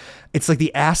know. It's like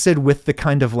the acid with the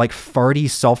kind of like farty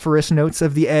sulfurous notes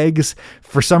of the eggs.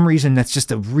 For some reason, that's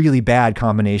just a really bad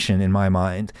combination in my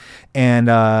mind. And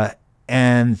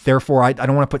therefore I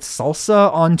don't want to put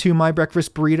salsa onto my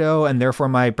breakfast burrito. And therefore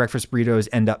my breakfast burritos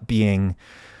end up being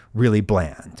really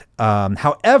bland.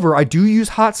 However, I do use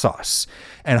hot sauce,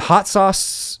 and hot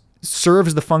sauce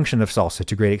serves the function of salsa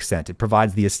to a great extent. It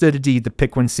provides the acidity, the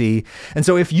piquancy. And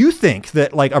so if you think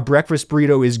that like a breakfast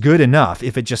burrito is good enough,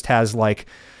 if it just has like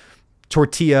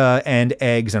tortilla and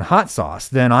eggs and hot sauce,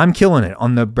 then I'm killing it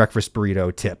on the breakfast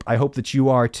burrito tip. I hope that you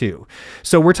are too.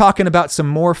 So we're talking about some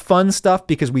more fun stuff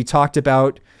because we talked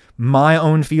about my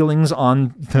own feelings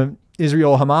on the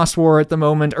Israel-Hamas war at the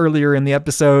moment earlier in the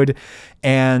episode.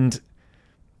 And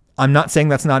I'm not saying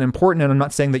that's not important, and I'm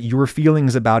not saying that your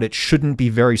feelings about it shouldn't be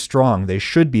very strong. They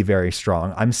should be very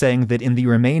strong. I'm saying that in the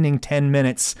remaining 10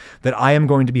 minutes that I am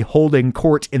going to be holding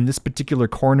court in this particular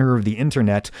corner of the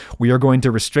internet, we are going to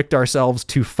restrict ourselves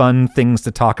to fun things to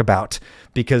talk about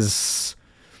because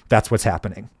that's what's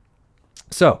happening.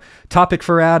 So, topic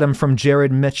for Adam from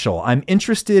Jared Mitchell. I'm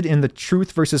interested in the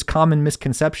truth versus common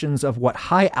misconceptions of what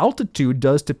high altitude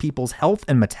does to people's health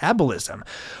and metabolism.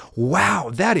 Wow,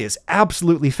 that is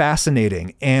absolutely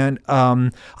fascinating. And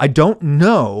I don't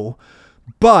know,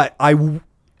 but I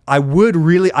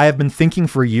have been thinking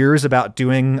for years about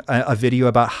doing a video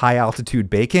about high altitude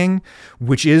baking,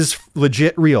 which is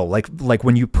legit real. Like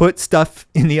when you put stuff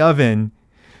in the oven,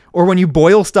 or when you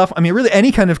boil stuff, I mean, really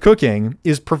any kind of cooking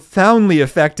is profoundly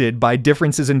affected by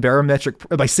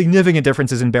significant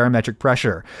differences in barometric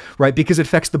pressure, right? Because it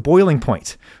affects the boiling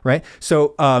point, right?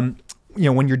 So,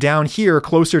 when you're down here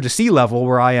closer to sea level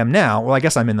where I am now, well, I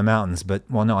guess I'm in the mountains, but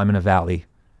no, I'm in a valley.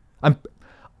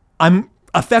 I'm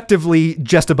effectively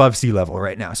just above sea level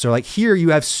right now. So like here you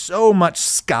have so much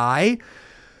sky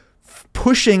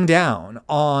pushing down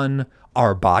on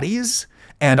our bodies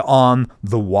and on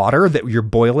the water that you're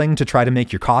boiling to try to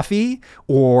make your coffee,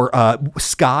 or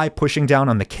sky pushing down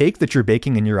on the cake that you're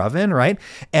baking in your oven, right?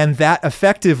 And that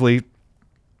effectively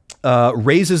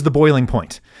raises the boiling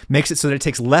point, makes it so that it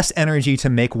takes less energy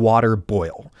to make water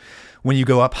boil. When you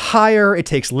go up higher, it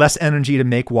takes less energy to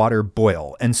make water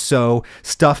boil. And so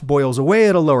stuff boils away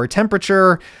at a lower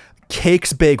temperature.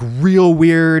 Cakes bake real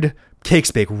weird.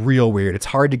 It's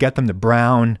hard to get them to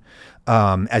brown,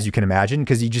 as you can imagine,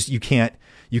 because you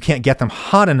can't get them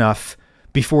hot enough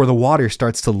before the water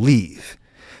starts to leave.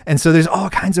 And so there's all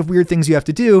kinds of weird things you have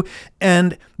to do.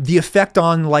 And the effect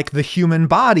on like the human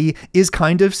body is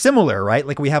kind of similar, right?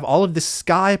 Like we have all of this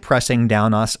sky pressing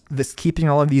down us, this keeping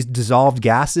all of these dissolved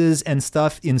gases and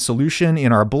stuff in solution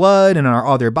in our blood and our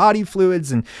other body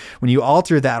fluids. And when you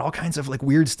alter that, all kinds of like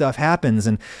weird stuff happens.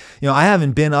 And, I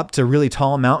haven't been up to really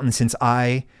tall mountains since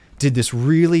I did this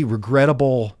really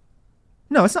regrettable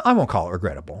No, it's not. I won't call it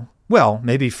regrettable. Well,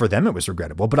 maybe for them it was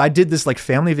regrettable, but I did this like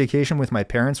family vacation with my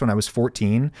parents when I was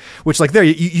 14, which like there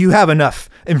you have enough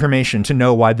information to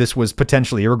know why this was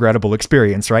potentially a regrettable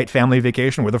experience, right? Family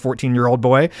vacation with a 14-year-old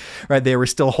boy, right? They were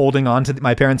still holding on to,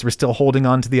 my parents were still holding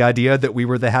on to the idea that we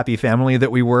were the happy family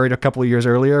that we were a couple of years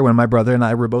earlier when my brother and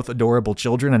I were both adorable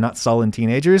children and not sullen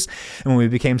teenagers. And when we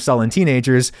became sullen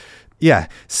teenagers, yeah.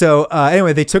 So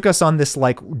anyway, they took us on this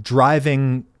like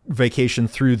driving vacation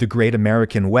through the great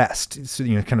American West, so,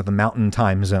 kind of the mountain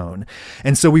time zone.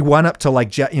 And so we went up to like,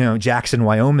 Jackson,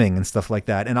 Wyoming and stuff like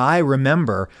that. And I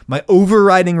remember my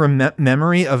overriding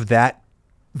memory of that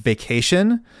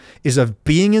vacation is of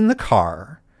being in the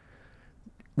car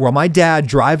while my dad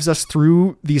drives us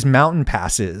through these mountain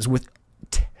passes with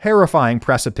terrifying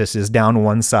precipices down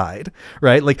one side,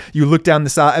 right? Like you look down the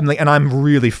side, and I'm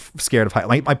really scared of height.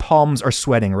 Like my palms are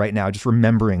sweating right now, just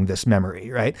remembering this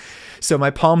memory, right? So my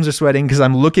palms are sweating because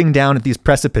I'm looking down at these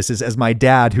precipices as my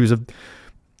dad, who's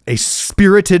a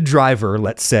spirited driver,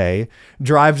 let's say,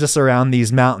 drives us around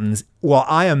these mountains while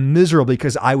I am miserable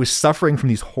because I was suffering from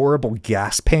these horrible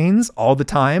gas pains all the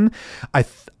time.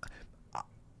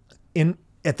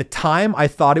 At the time, I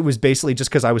thought it was basically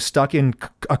just because I was stuck in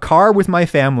a car with my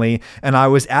family and I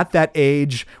was at that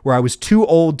age where I was too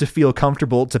old to feel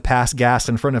comfortable to pass gas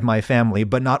in front of my family,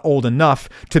 but not old enough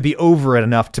to be over it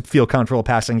enough to feel comfortable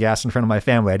passing gas in front of my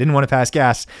family. I didn't want to pass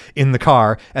gas in the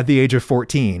car at the age of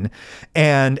 14,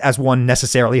 and as one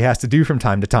necessarily has to do from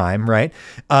time to time, right?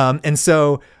 And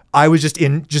so I was just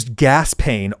in gas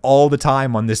pain all the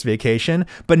time on this vacation.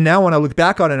 But now when I look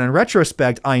back on it in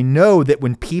retrospect, I know that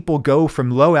when people go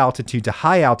from low altitude to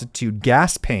high altitude,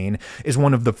 gas pain is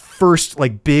one of the first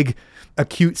like big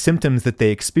acute symptoms that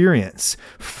they experience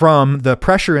from the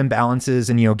pressure imbalances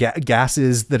and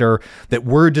gases that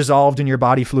were dissolved in your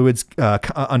body fluids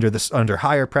under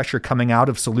higher pressure coming out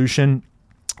of solution,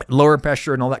 lower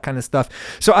pressure and all that kind of stuff.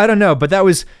 So I don't know, but that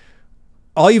was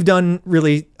all you've done,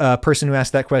 really, person who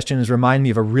asked that question, is remind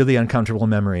me of a really uncomfortable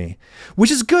memory, which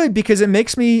is good because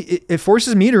it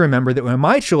forces me to remember that when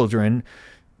my children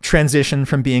transition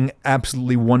from being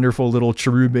absolutely wonderful little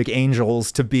cherubic angels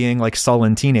to being like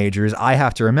sullen teenagers, I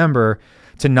have to remember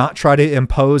to not try to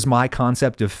impose my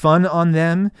concept of fun on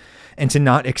them and to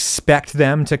not expect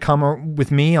them to come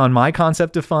with me on my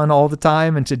concept of fun all the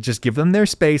time and to just give them their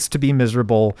space to be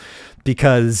miserable,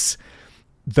 because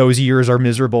those years are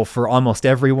miserable for almost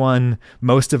everyone.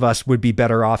 Most of us would be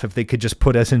better off if they could just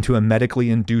put us into a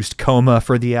medically induced coma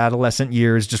for the adolescent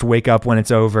years, just wake up when it's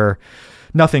over.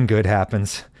 Nothing good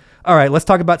happens. All right, let's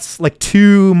talk about like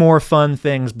two more fun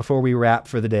things before we wrap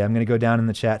for the day. I'm going to go down in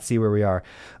the chat, see where we are.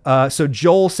 So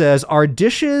Joel says, are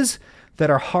dishes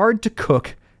that are hard to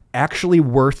cook actually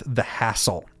worth the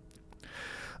hassle?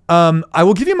 I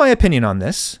will give you my opinion on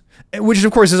this, which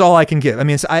of course is all I can give. I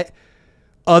mean,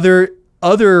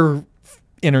 other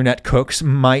internet cooks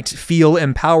might feel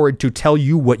empowered to tell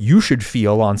you what you should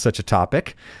feel on such a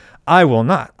topic. I will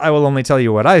not. I will only tell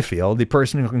you what I feel. The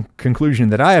personal conclusion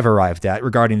that I have arrived at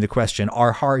regarding the question,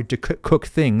 are hard to cook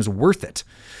things worth it?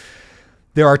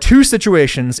 There are two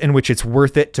situations in which it's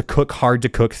worth it to cook hard to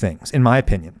cook things, in my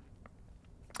opinion,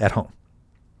 at home.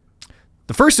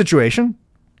 The first situation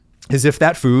is if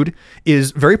that food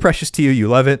is very precious to you, you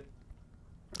love it,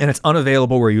 and it's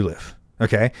unavailable where you live.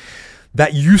 Okay?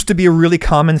 That used to be a really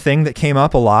common thing that came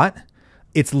up a lot.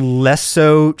 It's less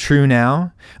so true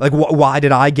now. Like, why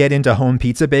did I get into home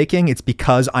pizza baking? It's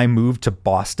because I moved to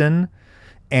Boston,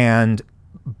 and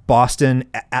Boston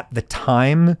at the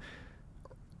time,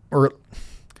 or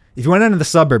if you went into the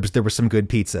suburbs, there was some good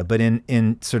pizza, but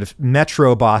in sort of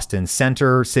metro Boston,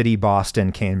 center city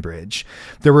Boston, Cambridge,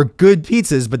 there were good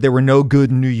pizzas, but there were no good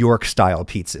New York style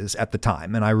pizzas at the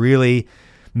time. And I really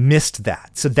missed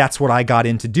that. So that's what I got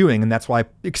into doing. And that's why I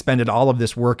expended all of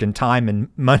this work and time and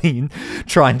money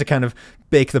trying to kind of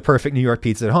bake the perfect New York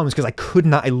pizza at home, is because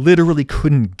I literally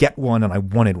couldn't get one, and I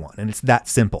wanted one. And it's that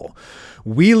simple.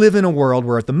 We live in a world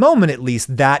where, at the moment at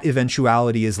least, that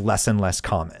eventuality is less and less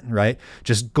common, right?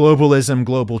 Just globalism,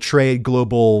 global trade,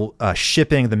 global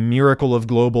shipping, the miracle of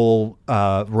global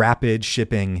rapid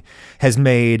shipping has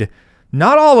made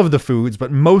not all of the foods,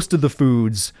 but most of the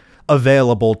foods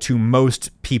available to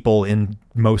most people in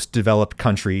most developed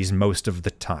countries most of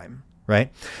the time,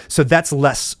 right? So that's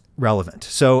less relevant.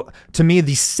 So to me,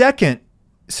 the second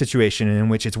situation in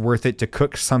which it's worth it to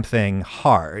cook something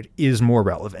hard is more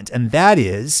relevant. And that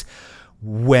is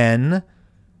when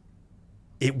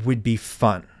it would be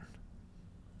fun.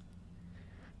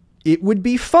 It would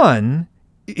be fun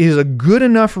is a good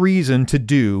enough reason to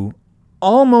do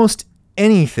almost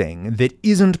anything that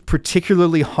isn't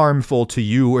particularly harmful to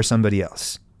you or somebody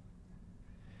else.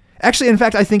 Actually, in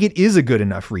fact, I think it is a good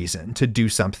enough reason to do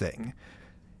something,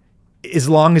 as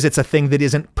long as it's a thing that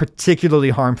isn't particularly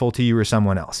harmful to you or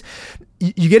someone else.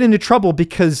 You get into trouble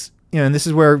because, and this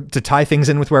is where, to tie things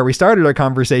in with where we started our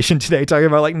conversation today, talking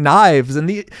about like knives and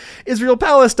the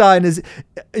Israel-Palestine is,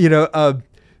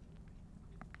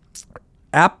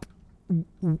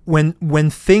 when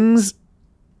things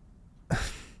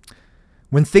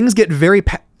get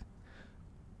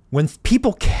when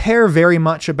people care very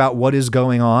much about what is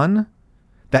going on,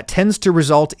 that tends to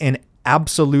result in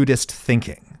absolutist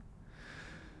thinking,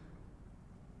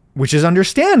 which is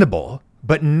understandable,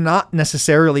 but not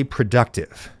necessarily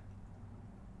productive.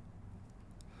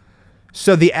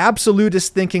 So the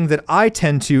absolutist thinking that I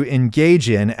tend to engage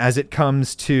in as it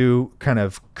comes to kind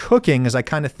of cooking is I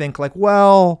kind of think like,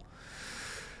 well,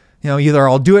 either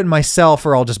I'll do it myself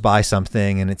or I'll just buy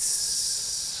something, and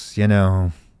it's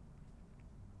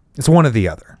one or the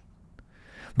other.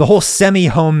 The whole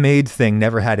semi-homemade thing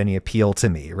never had any appeal to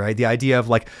me, right? The idea of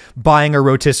like buying a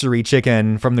rotisserie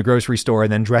chicken from the grocery store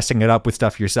and then dressing it up with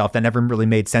stuff yourself, that never really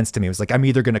made sense to me. It was like, I'm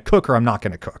either going to cook or I'm not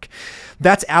going to cook.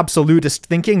 That's absolutist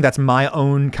thinking. That's my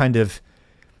own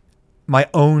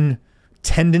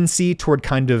tendency toward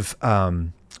kind of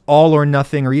all or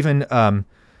nothing, or even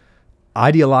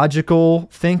ideological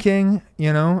thinking,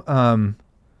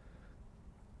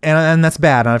 and that's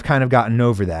bad. And I've kind of gotten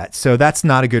over that. So that's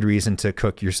not a good reason to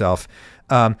cook yourself.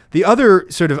 The other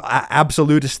sort of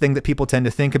absolutist thing that people tend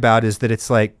to think about is that it's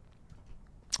like,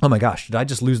 oh my gosh, did I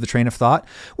just lose the train of thought?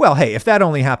 Well, hey, if that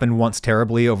only happened once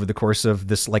terribly over the course of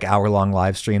this like hour-long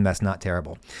live stream, that's not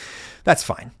terrible. That's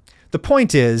fine. The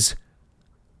point is,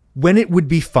 when it would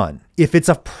be fun, if it's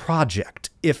a project,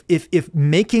 if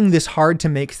making this hard to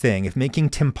make thing, if making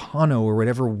timpano or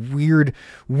whatever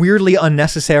weirdly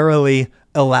unnecessarily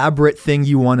elaborate thing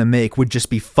you want to make would just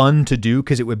be fun to do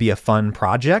because it would be a fun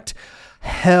project,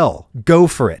 hell, go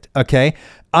for it. Okay.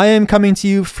 I am coming to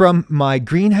you from my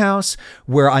greenhouse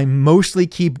where I mostly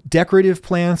keep decorative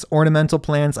plants, ornamental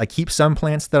plants. I keep some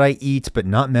plants that I eat, but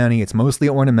not many. It's mostly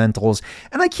ornamentals.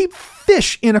 And I keep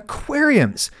fish in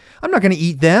aquariums. I'm not going to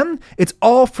eat them. It's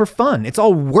all for fun. It's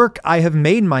all work I have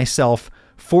made myself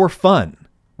for fun,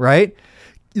 right?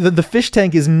 The fish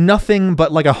tank is nothing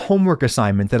but like a homework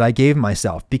assignment that I gave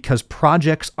myself because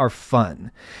projects are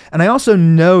fun. And I also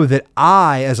know that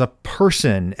I, as a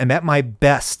person, am at my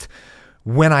best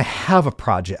when I have a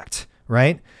project,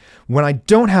 right? When I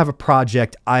don't have a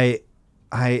project, I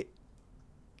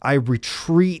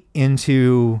retreat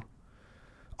into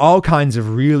all kinds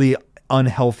of really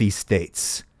unhealthy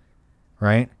states,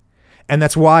 right? And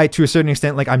that's why, to a certain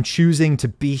extent, like I'm choosing to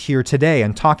be here today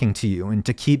and talking to you and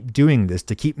to keep doing this,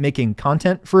 to keep making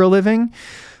content for a living,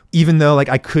 even though like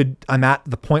I'm at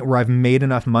the point where I've made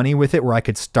enough money with it where I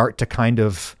could start to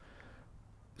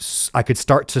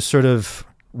sort of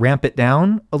ramp it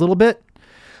down a little bit.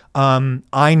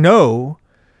 I know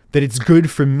that it's good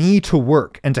for me to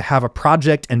work and to have a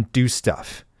project and do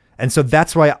stuff. And so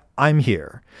that's why I'm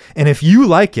here. And if you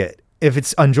like it, if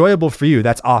it's enjoyable for you,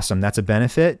 that's awesome. That's a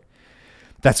benefit.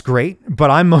 That's great. But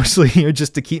I'm mostly here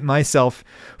just to keep myself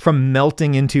from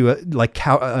melting into like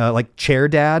chair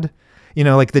dad,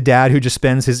 like the dad who just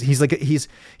spends he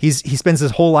spends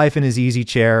his whole life in his easy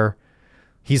chair.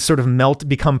 He's sort of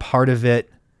become part of it.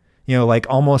 Like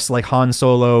almost like Han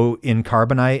Solo in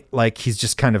Carbonite, like he's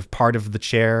just kind of part of the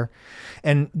chair.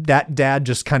 And that dad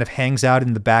just kind of hangs out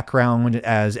in the background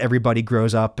as everybody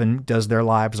grows up and does their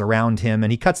lives around him.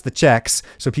 And he cuts the checks,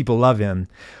 so people love him.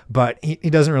 But he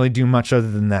doesn't really do much other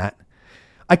than that.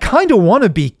 I kind of want to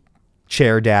be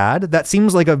chair dad. That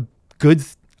seems like a good...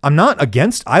 I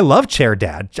love chair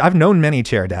dad. I've known many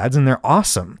chair dads and they're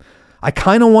awesome. I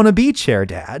kind of want to be chair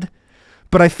dad.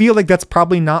 But I feel like that's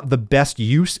probably not the best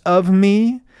use of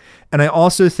me. And I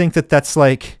also think that that's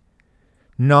like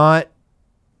not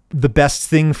the best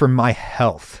thing for my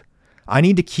health. I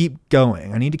need to keep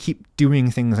going. I need to keep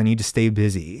doing things. I need to stay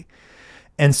busy.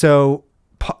 And so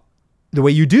the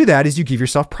way you do that is you give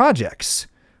yourself projects.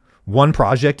 One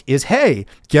project is, hey,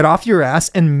 get off your ass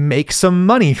and make some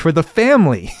money for the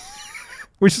family,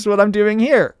 which is what I'm doing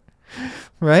here.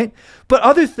 Right. But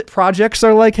other projects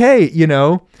are like, hey,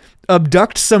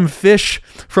 abduct some fish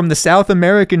from the South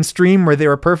American stream where they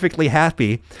were perfectly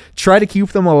happy. Try to keep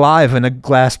them alive in a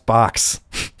glass box.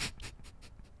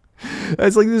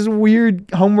 It's like this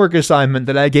weird homework assignment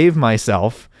that I gave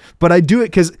myself, but I do it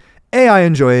because A, I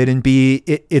enjoy it, and B,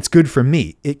 it's good for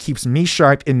me. It keeps me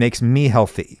sharp. It makes me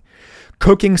healthy.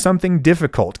 Cooking something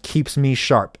difficult keeps me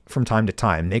sharp from time to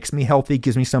time, makes me healthy,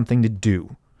 gives me something to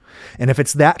do. And if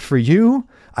it's that for you,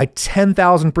 I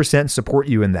 10,000% support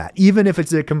you in that. Even if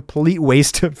it's a complete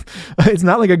waste of, it's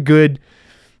not like a good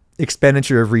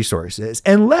expenditure of resources,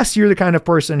 unless you're the kind of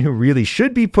person who really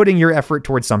should be putting your effort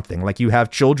towards something, like you have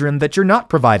children that you're not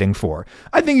providing for.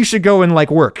 I think you should go and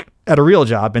work at a real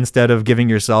job instead of giving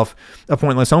yourself a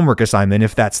pointless homework assignment,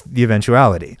 if that's the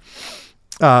eventuality.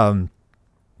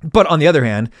 But on the other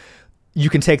hand, you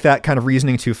can take that kind of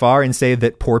reasoning too far and say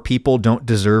that poor people don't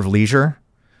deserve leisure,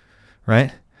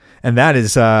 right? And that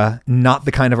is not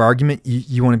the kind of argument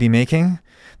you want to be making,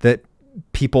 that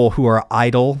people who are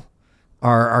idle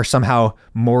are somehow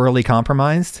morally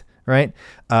compromised, right?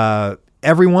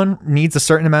 Everyone needs a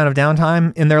certain amount of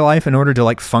downtime in their life in order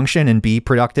to function and be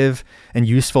productive and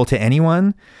useful to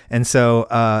anyone. And so,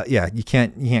 you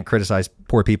can't criticize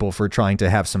poor people for trying to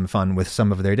have some fun with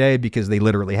some of their day, because they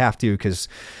literally have to, because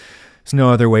there's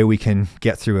no other way we can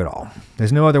get through it all.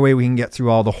 There's no other way we can get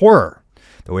through all the horror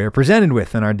that we are presented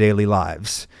with in our daily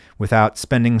lives without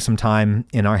spending some time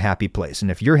in our happy place. And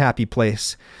if your happy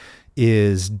place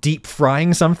is deep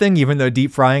frying something, even though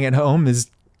deep frying at home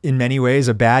is in many ways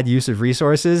a bad use of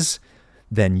resources,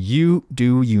 then you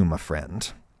do you, my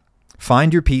friend.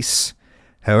 Find your peace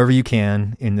however you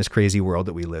can in this crazy world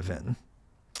that we live in.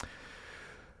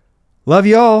 Love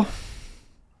y'all,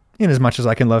 in as much as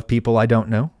I can love people I don't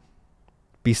know.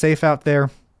 Be safe out there,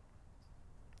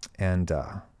 and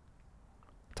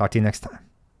talk to you next time.